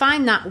 If they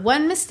find not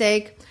one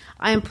mistake,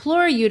 I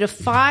implore you to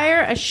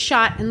fire a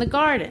shot in the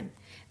garden.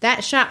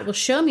 That shot will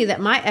show me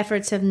that my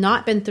efforts have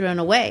not been thrown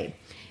away.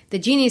 The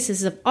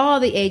geniuses of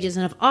all the ages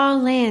and of all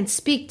lands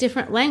speak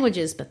different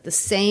languages, but the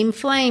same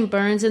flame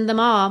burns in them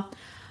all.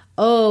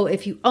 Oh,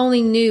 if you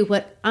only knew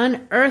what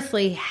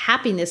unearthly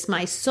happiness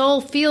my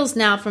soul feels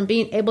now from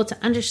being able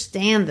to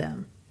understand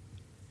them.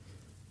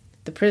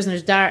 The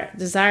prisoner's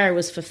desire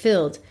was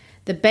fulfilled.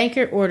 The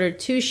banker ordered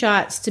 2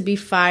 shots to be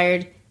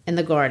fired in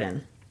the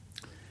garden.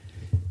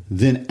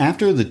 Then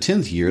after the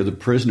 10th year, the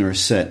prisoner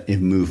sat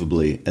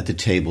immovably at the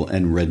table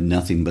and read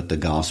nothing but the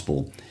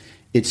gospel.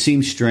 It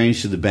seemed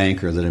strange to the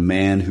banker that a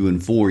man who in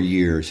 4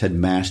 years had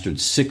mastered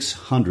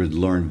 600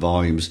 learned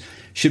volumes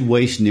should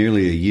waste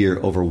nearly a year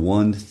over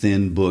one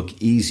thin book,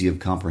 easy of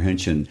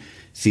comprehension.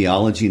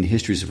 Theology and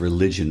histories of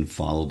religion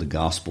followed the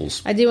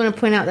Gospels. I do want to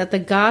point out that the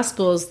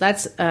Gospels,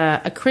 that's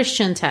a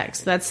Christian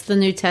text. That's the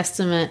New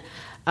Testament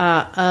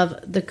of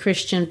the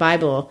Christian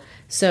Bible.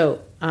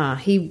 So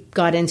he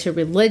got into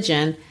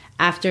religion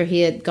after he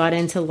had got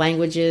into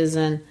languages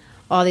and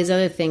all these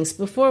other things.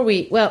 Before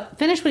we,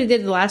 finish what he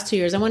did the last 2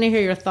 years, I want to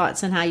hear your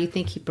thoughts on how you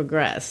think he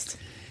progressed.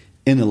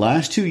 In the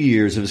last 2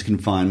 years of his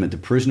confinement, the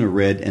prisoner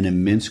read an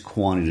immense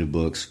quantity of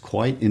books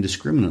quite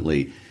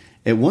indiscriminately.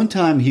 At one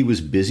time, he was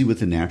busy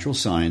with the natural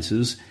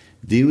sciences.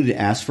 He would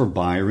ask for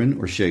Byron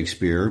or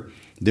Shakespeare.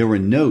 There were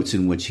notes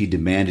in which he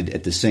demanded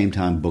at the same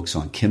time books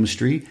on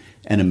chemistry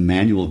and a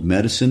manual of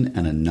medicine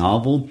and a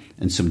novel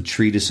and some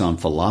treatise on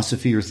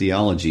philosophy or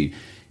theology.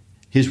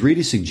 His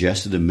reading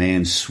suggested a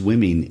man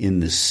swimming in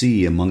the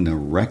sea among the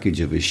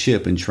wreckage of his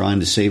ship and trying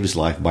to save his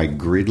life by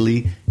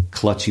greedily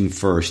clutching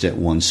first at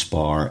one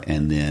spar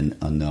and then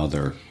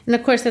another. And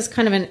of course, that's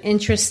kind of an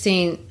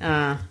interesting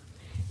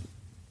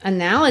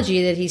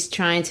analogy that he's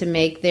trying to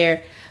make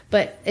there.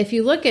 But if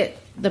you look at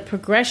the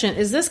progression,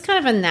 is this kind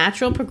of a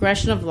natural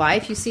progression of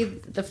life? You see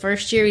the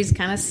first year he's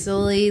kind of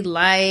silly,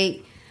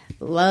 light,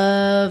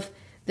 love.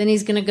 Then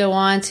he's going to go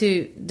on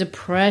to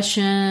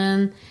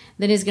depression.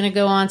 Then he's going to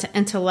go on to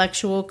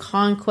intellectual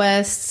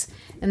conquests.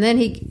 And then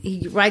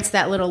he writes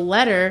that little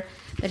letter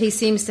that he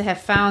seems to have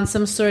found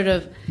some sort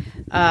of,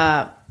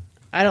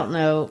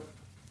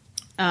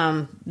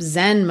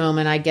 Zen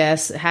moment, I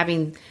guess,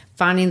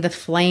 finding the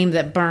flame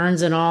that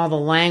burns in all the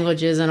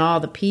languages and all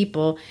the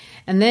people.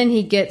 And then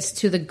he gets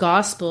to the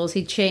Gospels.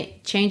 He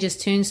changes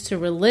tunes to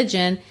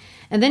religion.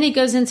 And then he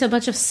goes into a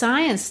bunch of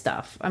science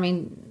stuff. I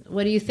mean,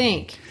 what do you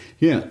think?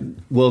 Yeah,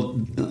 well,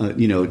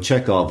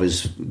 Chekhov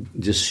is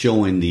just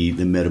showing the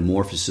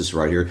metamorphosis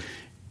right here.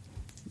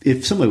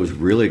 If somebody was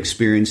really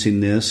experiencing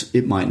this,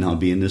 it might not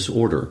be in this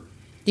order.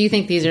 Do you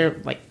think these are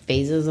like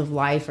phases of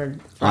life, or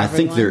I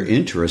think they're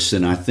interests,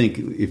 and I think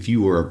if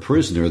you were a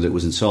prisoner that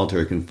was in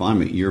solitary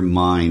confinement, your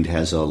mind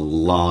has a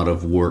lot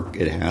of work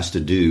it has to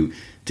do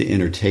to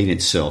entertain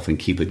itself and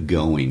keep it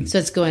going. So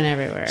it's going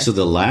everywhere. So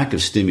the lack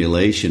of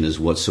stimulation is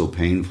what's so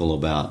painful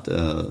about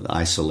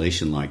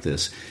isolation like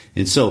this.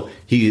 And so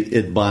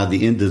by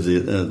the end of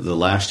the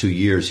last 2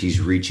 years, he's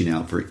reaching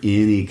out for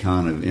any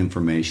kind of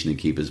information to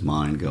keep his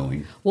mind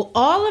going. Well,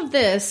 all of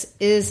this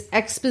is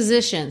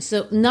exposition.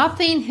 So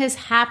nothing has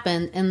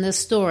happened in this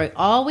story.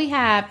 All we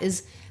have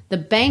is the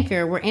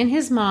banker. We're in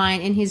his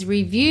mind, and he's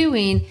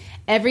reviewing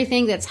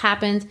everything that's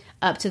happened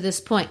up to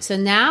this point. So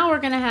now we're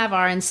going to have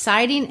our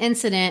inciting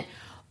incident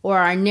or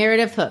our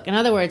narrative hook. In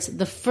other words,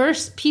 the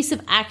first piece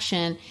of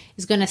action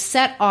is going to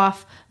set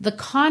off the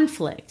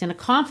conflict. And a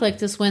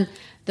conflict is when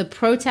the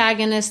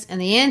protagonist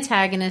and the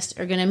antagonist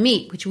are going to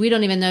meet, which we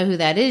don't even know who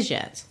that is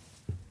yet.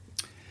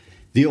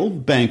 The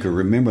old banker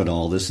remembered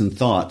all this and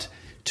thought,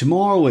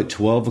 tomorrow at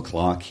 12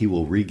 o'clock he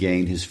will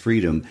regain his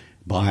freedom.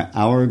 By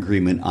our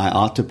agreement, I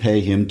ought to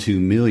pay him $2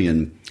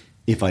 million.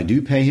 If I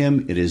do pay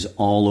him, it is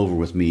all over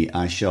with me.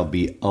 I shall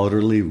be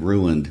utterly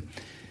ruined.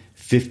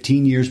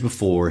 15 years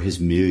before, his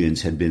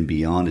millions had been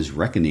beyond his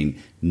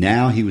reckoning.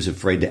 Now he was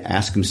afraid to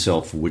ask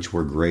himself which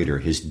were greater,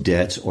 his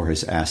debts or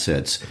his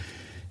assets.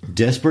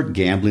 Desperate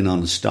gambling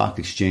on the stock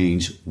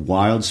exchange,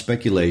 wild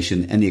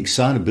speculation, and the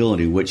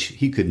excitability which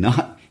he could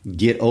not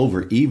get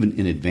over even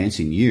in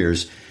advancing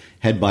years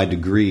had by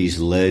degrees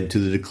led to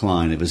the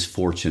decline of his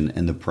fortune,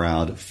 and the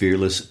proud,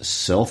 fearless,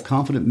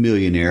 self-confident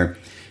millionaire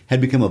had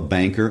become a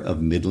banker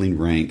of middling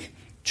rank,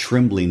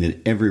 trembling at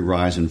every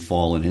rise and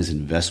fall in his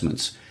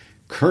investments.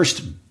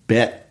 Cursed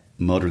bet,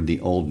 muttered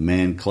the old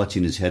man,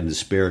 clutching his head in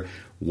despair.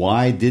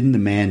 Why didn't the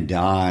man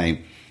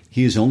die?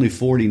 He is only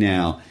 40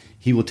 now.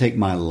 He will take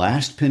my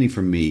last penny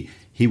from me.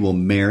 He will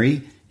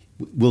marry,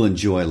 will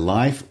enjoy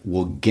life,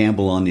 will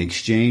gamble on the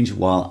exchange,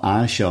 while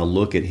I shall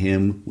look at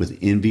him with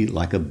envy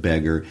like a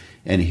beggar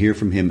and hear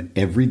from him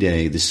every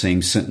day the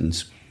same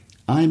sentence.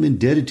 I am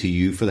indebted to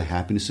you for the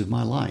happiness of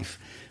my life.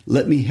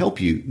 Let me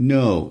help you.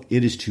 No,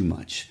 it is too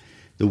much.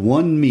 The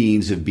one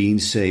means of being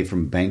saved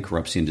from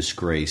bankruptcy and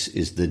disgrace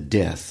is the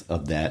death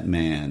of that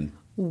man.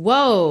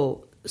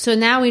 Whoa. So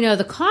now we know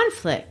the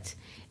conflict.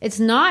 It's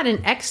not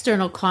an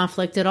external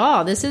conflict at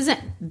all. This isn't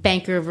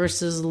banker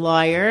versus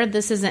lawyer.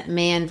 This isn't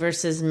man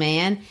versus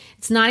man.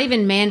 It's not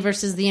even man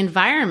versus the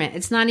environment.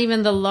 It's not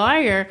even the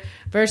lawyer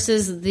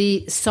versus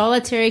the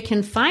solitary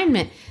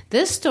confinement.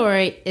 This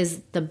story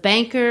is the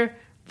banker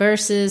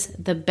versus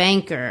the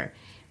banker.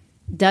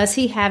 Does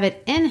he have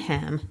it in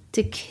him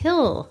to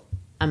kill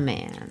a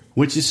man?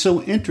 Which is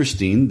so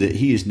interesting that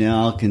he is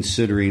now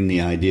considering the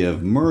idea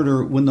of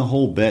murder when the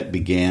whole bet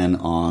began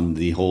on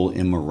the whole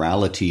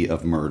immorality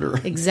of murder.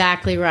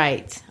 Exactly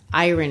right.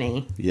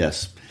 Irony.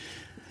 Yes.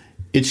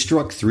 It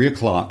struck 3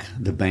 o'clock.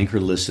 The banker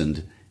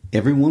listened.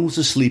 Everyone was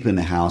asleep in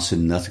the house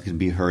and nothing could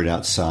be heard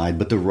outside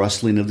but the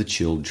rustling of the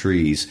chilled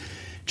trees.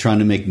 Trying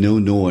to make no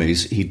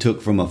noise, he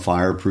took from a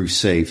fireproof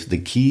safe the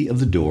key of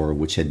the door,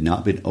 which had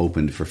not been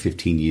opened for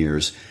 15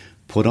 years,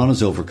 put on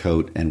his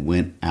overcoat, and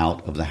went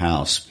out of the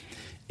house.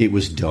 It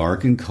was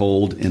dark and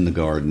cold in the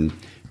garden.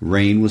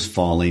 Rain was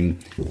falling.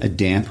 A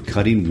damp,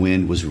 cutting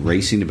wind was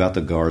racing about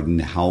the garden,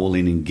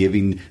 howling and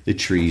giving the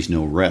trees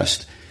no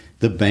rest.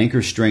 The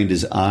banker strained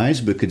his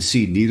eyes, but could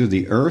see neither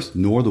the earth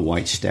nor the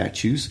white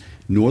statues,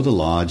 nor the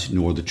lodge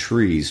nor the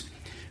trees.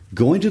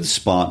 Going to the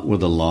spot where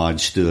the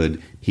lodge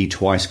stood, he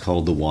twice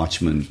called the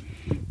watchman.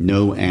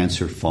 No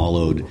answer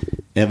followed.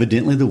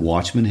 Evidently the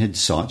watchman had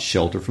sought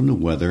shelter from the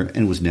weather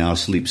and was now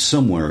asleep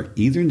somewhere,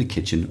 either in the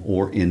kitchen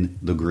or in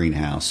the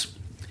greenhouse.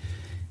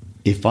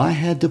 If I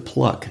had the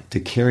pluck to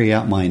carry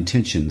out my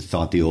intention,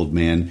 thought the old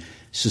man,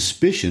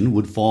 suspicion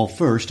would fall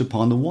first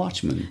upon the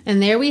watchman.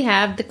 And there we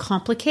have the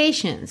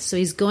complications. So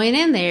he's going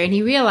in there and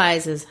he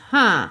realizes,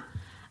 I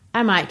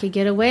could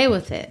get away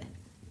with it.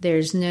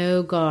 There's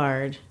no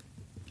guard.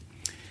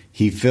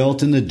 He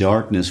felt in the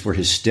darkness for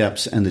his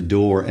steps and the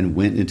door and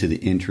went into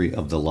the entry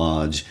of the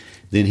lodge.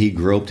 Then he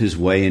groped his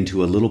way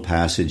into a little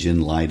passage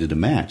and lighted a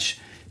match.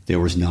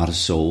 There was not a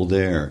soul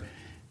there.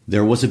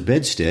 There was a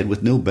bedstead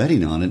with no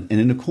bedding on it, and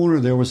in a corner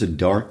there was a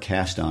dark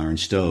cast-iron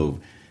stove.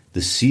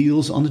 The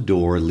seals on the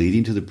door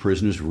leading to the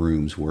prisoner's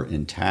rooms were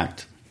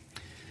intact.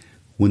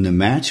 When the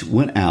match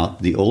went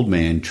out, the old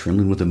man,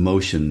 trembling with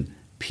emotion,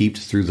 peeped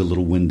through the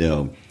little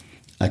window.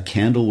 A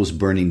candle was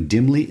burning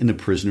dimly in the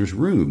prisoner's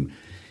room.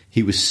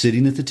 He was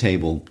sitting at the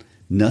table.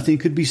 Nothing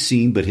could be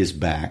seen but his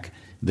back,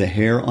 the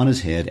hair on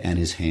his head and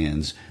his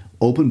hands.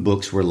 Open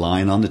books were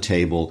lying on the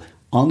table,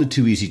 on the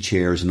two easy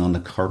chairs, and on the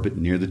carpet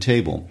near the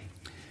table.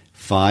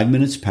 5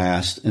 minutes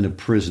passed, and the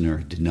prisoner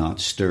did not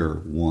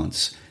stir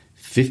once.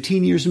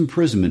 15 years'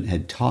 imprisonment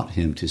had taught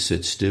him to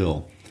sit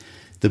still.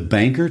 The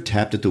banker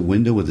tapped at the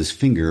window with his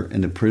finger,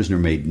 and the prisoner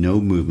made no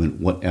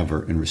movement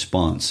whatever in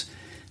response.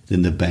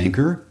 Then the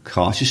banker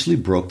cautiously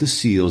broke the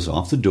seals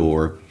off the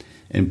door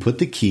and put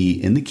the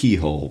key in the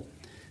keyhole.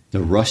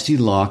 The rusty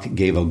lock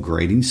gave a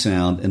grating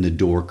sound, and the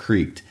door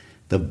creaked.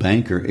 The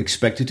banker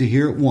expected to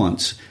hear at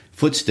once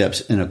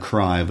footsteps and a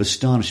cry of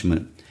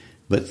astonishment.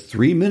 But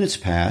 3 minutes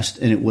passed,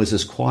 and it was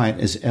as quiet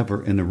as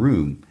ever in the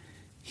room.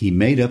 He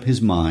made up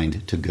his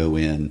mind to go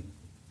in.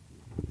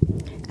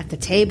 At the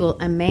table,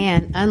 a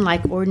man,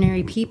 unlike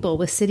ordinary people,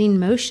 was sitting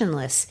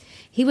motionless.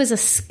 He was a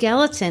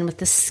skeleton with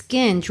the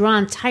skin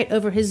drawn tight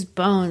over his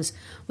bones,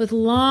 with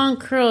long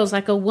curls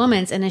like a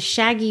woman's and a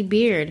shaggy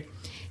beard.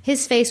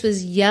 His face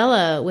was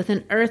yellow with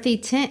an earthy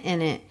tint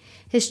in it.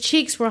 His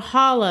cheeks were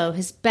hollow,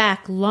 his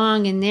back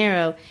long and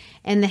narrow,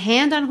 and the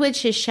hand on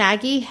which his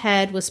shaggy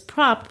head was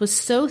propped was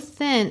so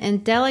thin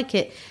and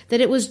delicate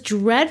that it was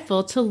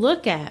dreadful to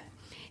look at.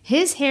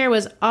 His hair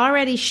was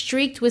already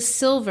streaked with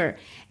silver,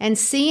 and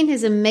seeing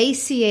his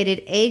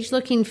emaciated,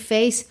 aged-looking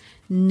face,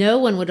 no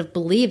one would have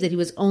believed that he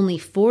was only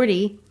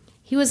 40.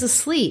 He was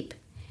asleep.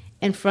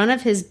 In front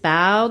of his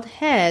bowed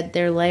head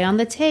there lay on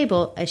the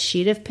table a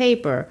sheet of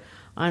paper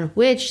on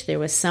which there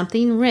was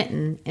something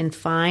written in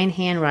fine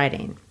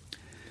handwriting.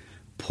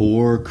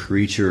 Poor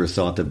creature,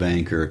 thought the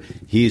banker.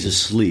 He is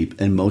asleep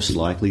and most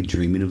likely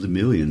dreaming of the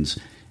millions.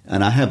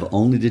 And I have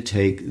only to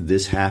take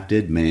this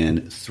half-dead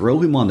man, throw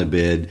him on the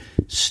bed,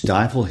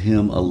 stifle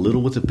him a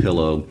little with a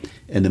pillow,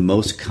 and the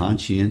most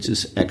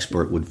conscientious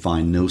expert would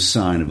find no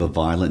sign of a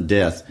violent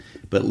death.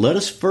 But let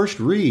us first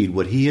read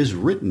what he has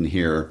written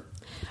here.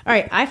 All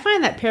right, I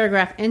find that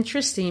paragraph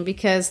interesting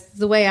because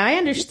the way I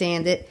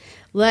understand it,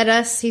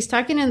 he's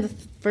talking in the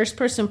first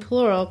person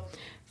plural,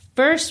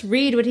 first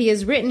read what he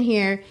has written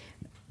here.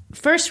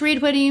 First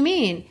read, what do you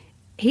mean?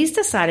 He's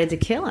decided to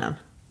kill him.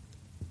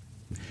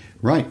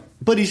 Right,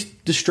 but he's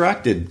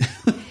distracted.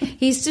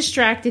 He's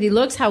distracted. He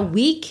looks how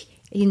weak.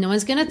 No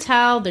one's going to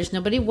tell. There's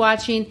nobody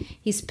watching.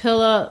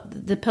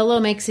 The pillow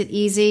makes it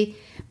easy.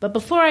 But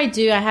before I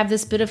do, I have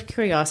this bit of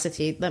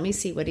curiosity. Let me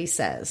see what he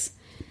says.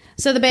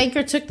 So the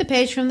banker took the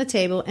page from the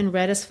table and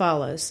read as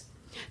follows.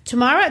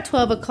 Tomorrow at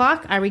 12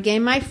 o'clock, I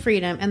regain my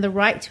freedom and the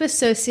right to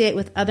associate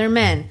with other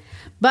men.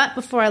 But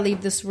before I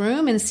leave this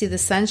room and see the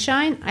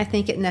sunshine, I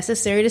think it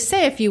necessary to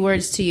say a few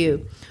words to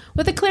you.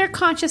 With a clear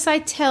conscience, I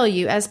tell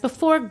you, as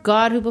before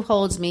God who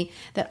beholds me,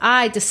 that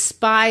I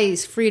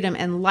despise freedom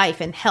and life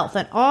and health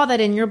and all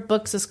that in your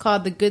books is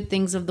called the good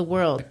things of the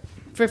world.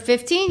 For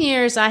 15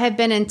 years, I have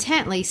been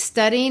intently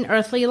studying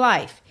earthly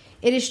life.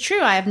 It is true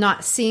I have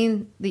not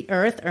seen the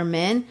earth or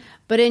men,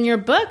 but in your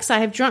books I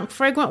have drunk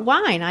fragrant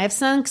wine, I have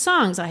sung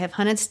songs, I have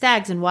hunted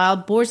stags and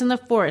wild boars in the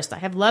forest, I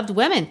have loved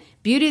women,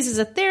 beauties as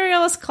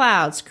ethereal as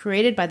clouds,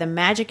 created by the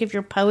magic of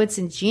your poets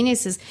and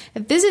geniuses,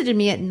 have visited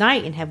me at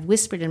night and have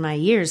whispered in my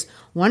ears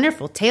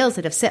wonderful tales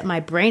that have set my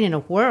brain in a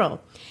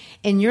whirl.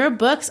 In your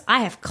books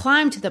I have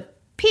climbed to the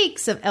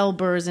peaks of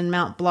Elburz and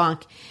Mont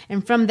Blanc,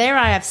 and from there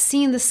I have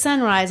seen the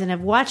sunrise and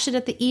have watched it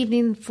at the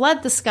evening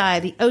flood the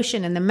sky, the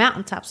ocean, and the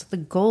mountaintops with the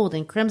gold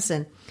and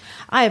crimson.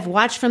 I have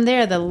watched from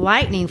there the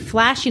lightning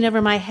flashing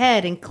over my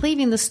head and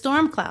cleaving the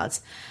storm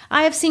clouds.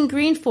 I have seen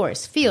green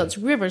forests, fields,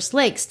 rivers,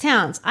 lakes,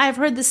 towns. I have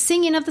heard the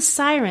singing of the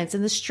sirens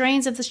and the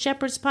strains of the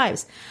shepherd's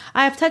pipes.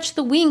 I have touched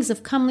the wings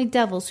of comely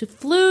devils who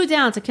flew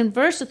down to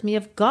converse with me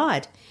of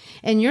God.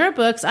 In your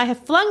books, I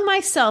have flung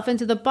myself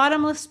into the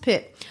bottomless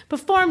pit,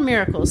 performed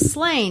miracles,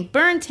 slain,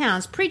 burned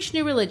towns, preached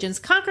new religions,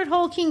 conquered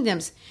whole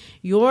kingdoms.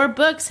 Your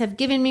books have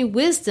given me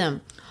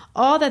wisdom.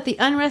 All that the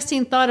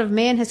unresting thought of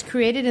man has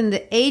created in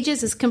the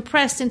ages is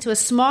compressed into a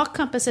small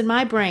compass in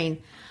my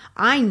brain.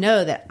 I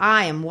know that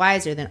I am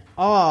wiser than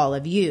all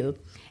of you,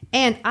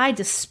 and I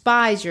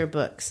despise your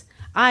books.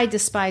 I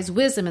despise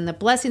wisdom and the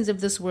blessings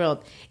of this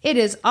world. It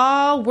is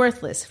all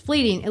worthless,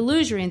 fleeting,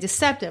 illusory, and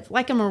deceptive,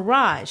 like a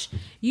mirage.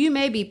 You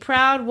may be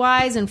proud,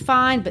 wise, and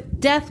fine, but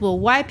death will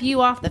wipe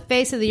you off the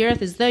face of the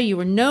earth as though you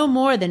were no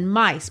more than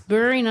mice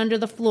burrowing under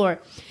the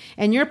floor.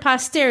 And your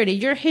posterity,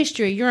 your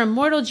history, your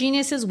immortal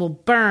geniuses will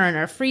burn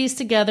or freeze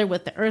together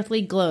with the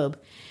earthly globe.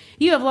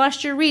 You have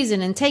lost your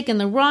reason and taken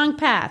the wrong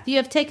path. You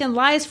have taken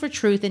lies for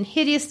truth and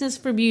hideousness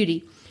for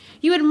beauty.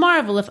 You would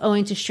marvel if,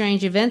 owing to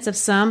strange events of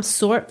some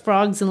sort,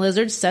 frogs and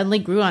lizards suddenly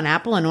grew on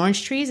apple and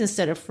orange trees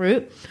instead of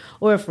fruit,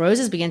 or if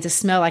roses began to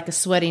smell like a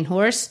sweating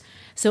horse.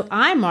 So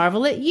I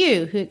marvel at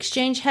you, who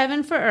exchange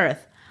heaven for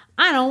earth.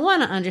 I don't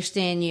want to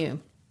understand you.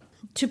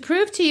 To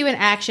prove to you in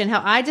action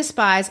how I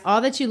despise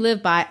all that you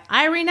live by,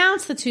 I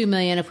renounce the 2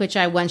 million of which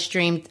I once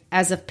dreamed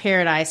as of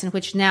paradise, and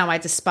which now I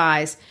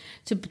despise.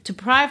 To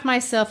deprive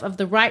myself of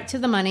the right to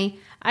the money,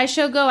 I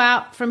shall go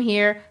out from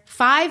here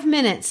 5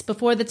 minutes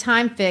before the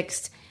time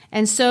fixed,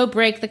 and so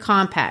break the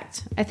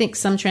compact. I think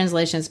some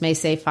translations may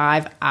say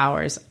 5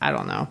 hours. I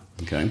don't know.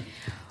 Okay.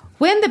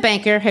 When the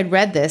banker had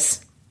read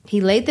this, he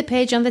laid the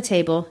page on the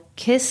table,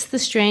 kissed the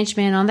strange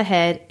man on the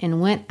head,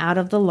 and went out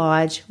of the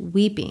lodge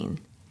weeping.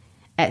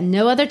 At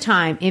no other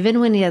time, even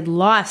when he had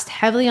lost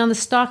heavily on the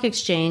stock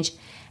exchange,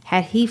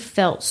 had he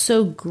felt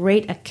so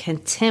great a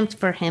contempt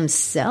for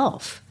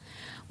himself.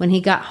 When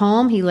he got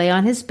home, he lay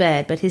on his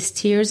bed, but his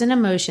tears and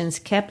emotions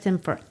kept him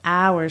for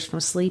hours from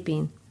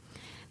sleeping.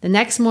 The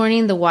next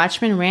morning, the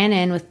watchmen ran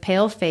in with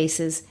pale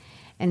faces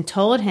and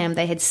told him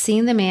they had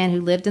seen the man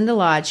who lived in the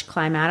lodge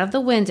climb out of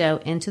the window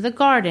into the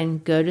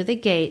garden, go to the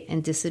gate,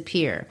 and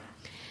disappear.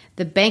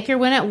 The banker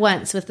went at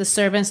once with the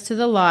servants to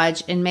the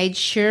lodge and made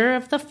sure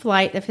of the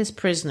flight of his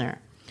prisoner.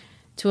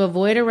 To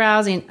avoid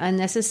arousing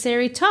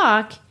unnecessary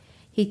talk,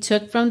 he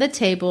took from the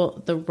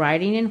table the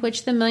writing in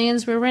which the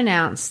millions were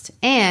renounced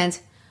and,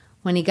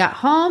 when he got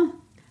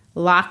home,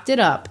 locked it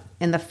up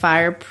in the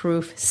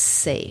fireproof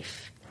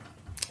safe.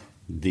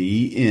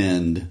 The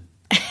end.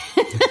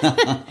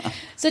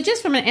 So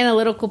just from an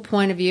analytical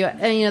point of view,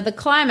 the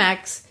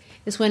climax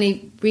is when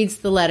he reads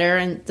the letter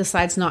and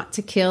decides not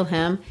to kill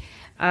him.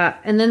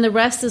 And then the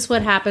rest is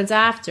what happens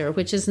after,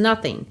 which is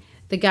nothing.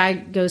 The guy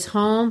goes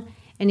home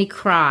and he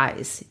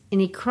cries.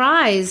 And he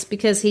cries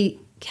because he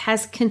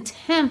has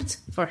contempt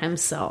for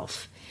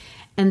himself.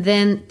 And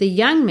then the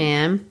young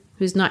man,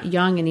 who's not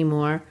young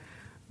anymore,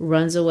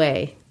 runs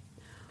away.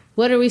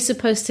 What are we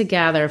supposed to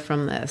gather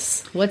from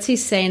this? What's he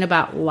saying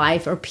about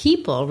life or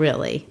people,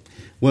 really?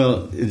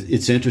 Well,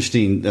 it's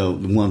interesting, though.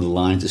 One of the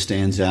lines that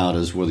stands out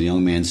is where the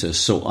young man says,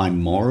 "So I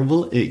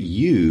marvel at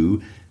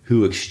you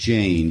who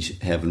exchange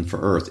heaven for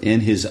earth." In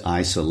his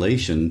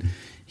isolation,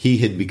 he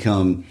had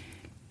become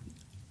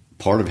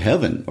part of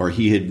heaven, or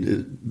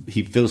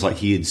he feels like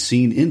he had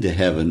seen into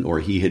heaven, or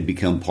he had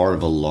become part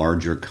of a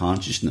larger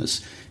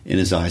consciousness in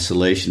his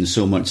isolation,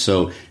 so much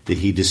so that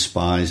he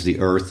despised the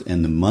earth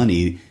and the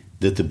money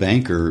that the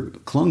banker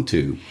clung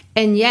to.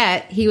 And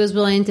yet he was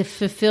willing to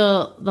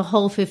fulfill the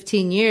whole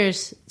 15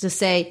 years to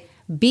say,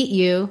 beat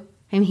you,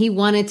 and he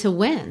wanted to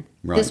win.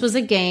 Right. This was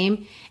a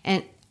game,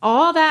 and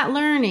all that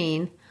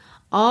learning,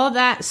 all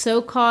that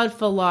so-called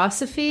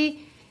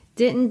philosophy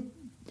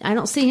I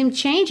don't see him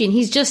changing.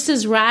 He's just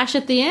as rash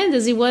at the end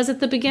as he was at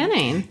the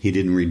beginning. He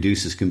didn't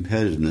reduce his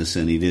competitiveness,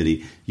 and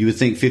you would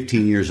think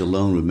 15 years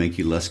alone would make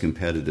you less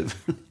competitive.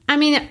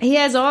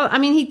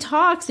 He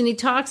talks and he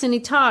talks and he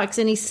talks,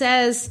 and he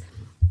says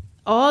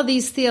all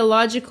these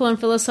theological and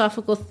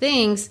philosophical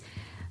things,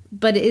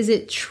 but is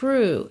it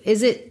true?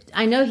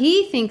 I know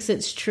he thinks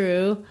it's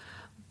true,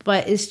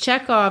 but is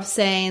Chekhov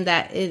saying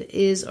that it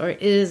is or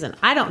isn't?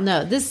 I don't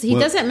know. He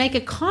doesn't make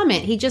a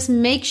comment. He just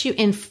makes you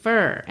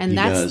infer, and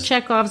that's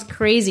Chekhov's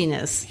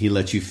craziness. He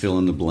lets you fill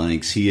in the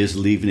blanks. He is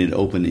leaving it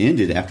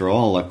open-ended. After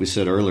all, like we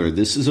said earlier,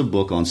 this is a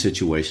book on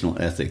situational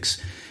ethics,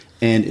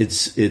 and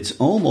it's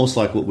almost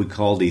like what we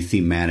call the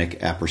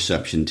thematic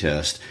apperception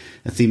test.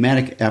 A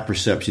thematic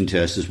apperception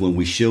test is when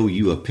we show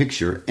you a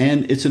picture,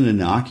 and it's an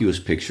innocuous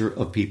picture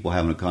of people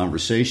having a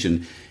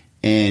conversation,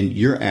 and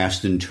you're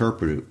asked to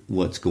interpret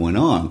what's going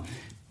on.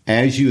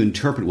 As you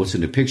interpret what's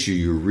in the picture,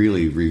 you're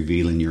really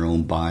revealing your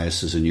own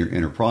biases and your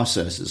inner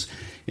processes.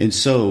 And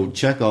so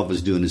Chekhov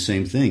is doing the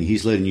same thing.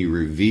 He's letting you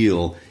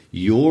reveal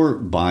your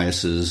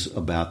biases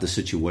about the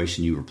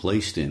situation you were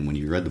placed in when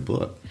you read the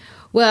book.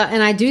 Well,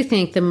 and I do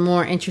think the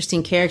more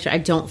interesting character, I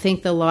don't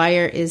think the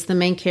lawyer is the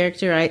main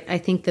character. I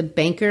think the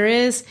banker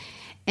is.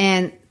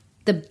 And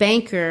the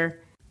banker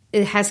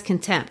has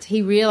contempt.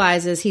 He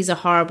realizes he's a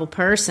horrible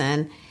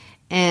person,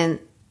 and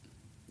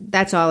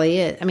that's all he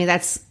is. I mean,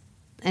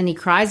 and he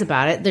cries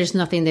about it. There's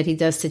nothing that he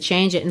does to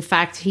change it. In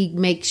fact, he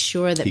makes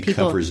sure that people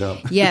covers up.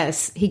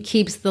 Yes, he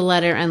keeps the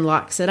letter and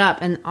locks it up,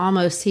 and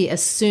almost he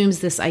assumes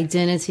this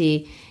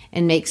identity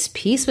and makes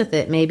peace with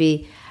it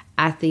maybe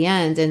at the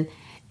end.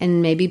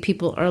 And maybe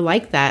people are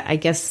like that. I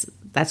guess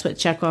that's what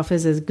Chekhov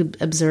is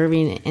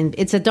observing. And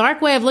it's a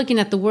dark way of looking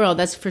at the world,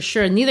 that's for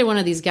sure. Neither one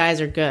of these guys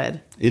are good.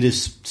 It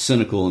is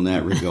cynical in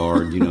that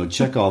regard.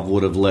 Chekhov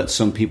would have let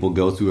some people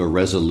go through a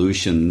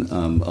resolution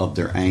of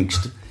their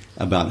angst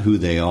about who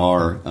they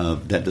are.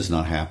 That does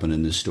not happen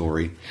in this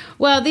story.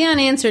 Well, the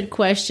unanswered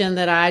question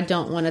that I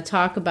don't want to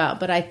talk about,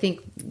 but I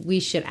think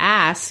we should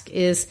ask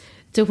is,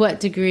 to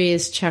what degree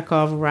is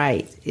Chekhov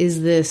right?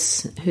 Is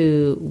this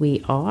who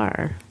we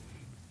are?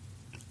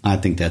 I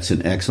think that's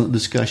an excellent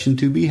discussion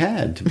to be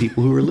had to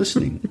people who are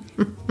listening.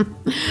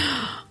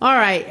 All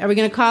right. Are we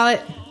going to call it?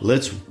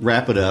 Let's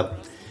wrap it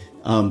up.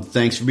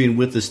 Thanks for being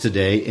with us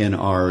today in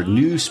our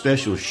new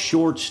special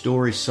short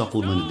story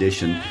supplement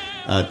edition.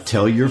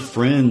 Tell your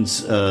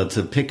friends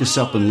to pick us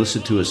up and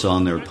listen to us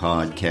on their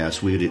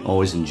podcast. We'd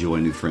always enjoy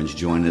new friends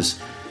join us.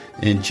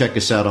 And check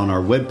us out on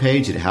our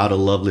webpage at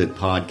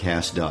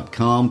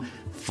howtolovelitpodcast.com.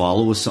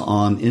 Follow us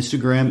on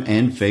Instagram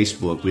and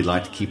Facebook. We'd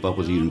like to keep up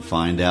with you and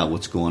find out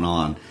what's going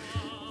on.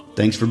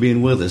 Thanks for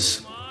being with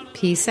us.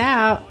 Peace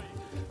out.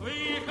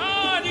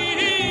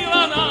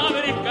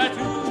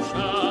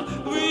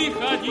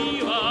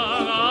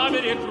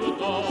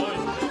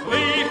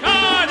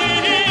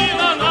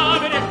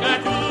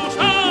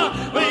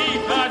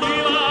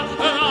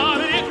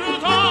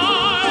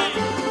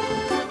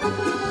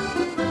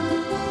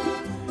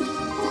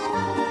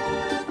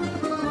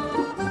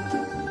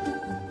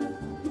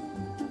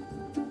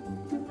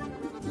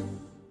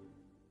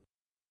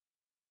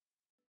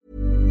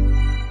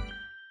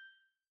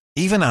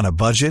 Even on a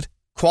budget,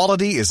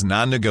 quality is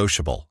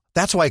non-negotiable.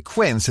 That's why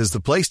Quince is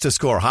the place to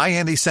score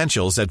high-end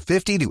essentials at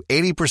 50 to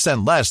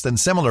 80% less than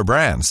similar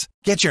brands.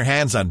 Get your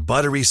hands on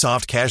buttery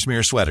soft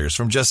cashmere sweaters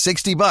from just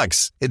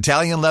 $60,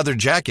 Italian leather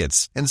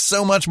jackets, and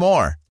so much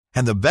more.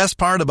 And the best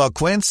part about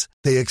Quince,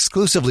 they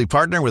exclusively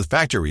partner with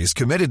factories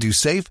committed to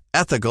safe,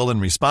 ethical,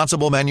 and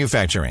responsible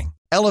manufacturing.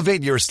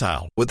 Elevate your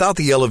style without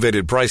the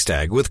elevated price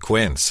tag with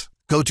Quince.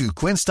 Go to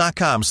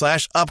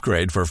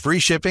quince.com/upgrade for free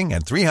shipping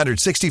and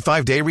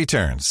 365-day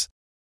returns.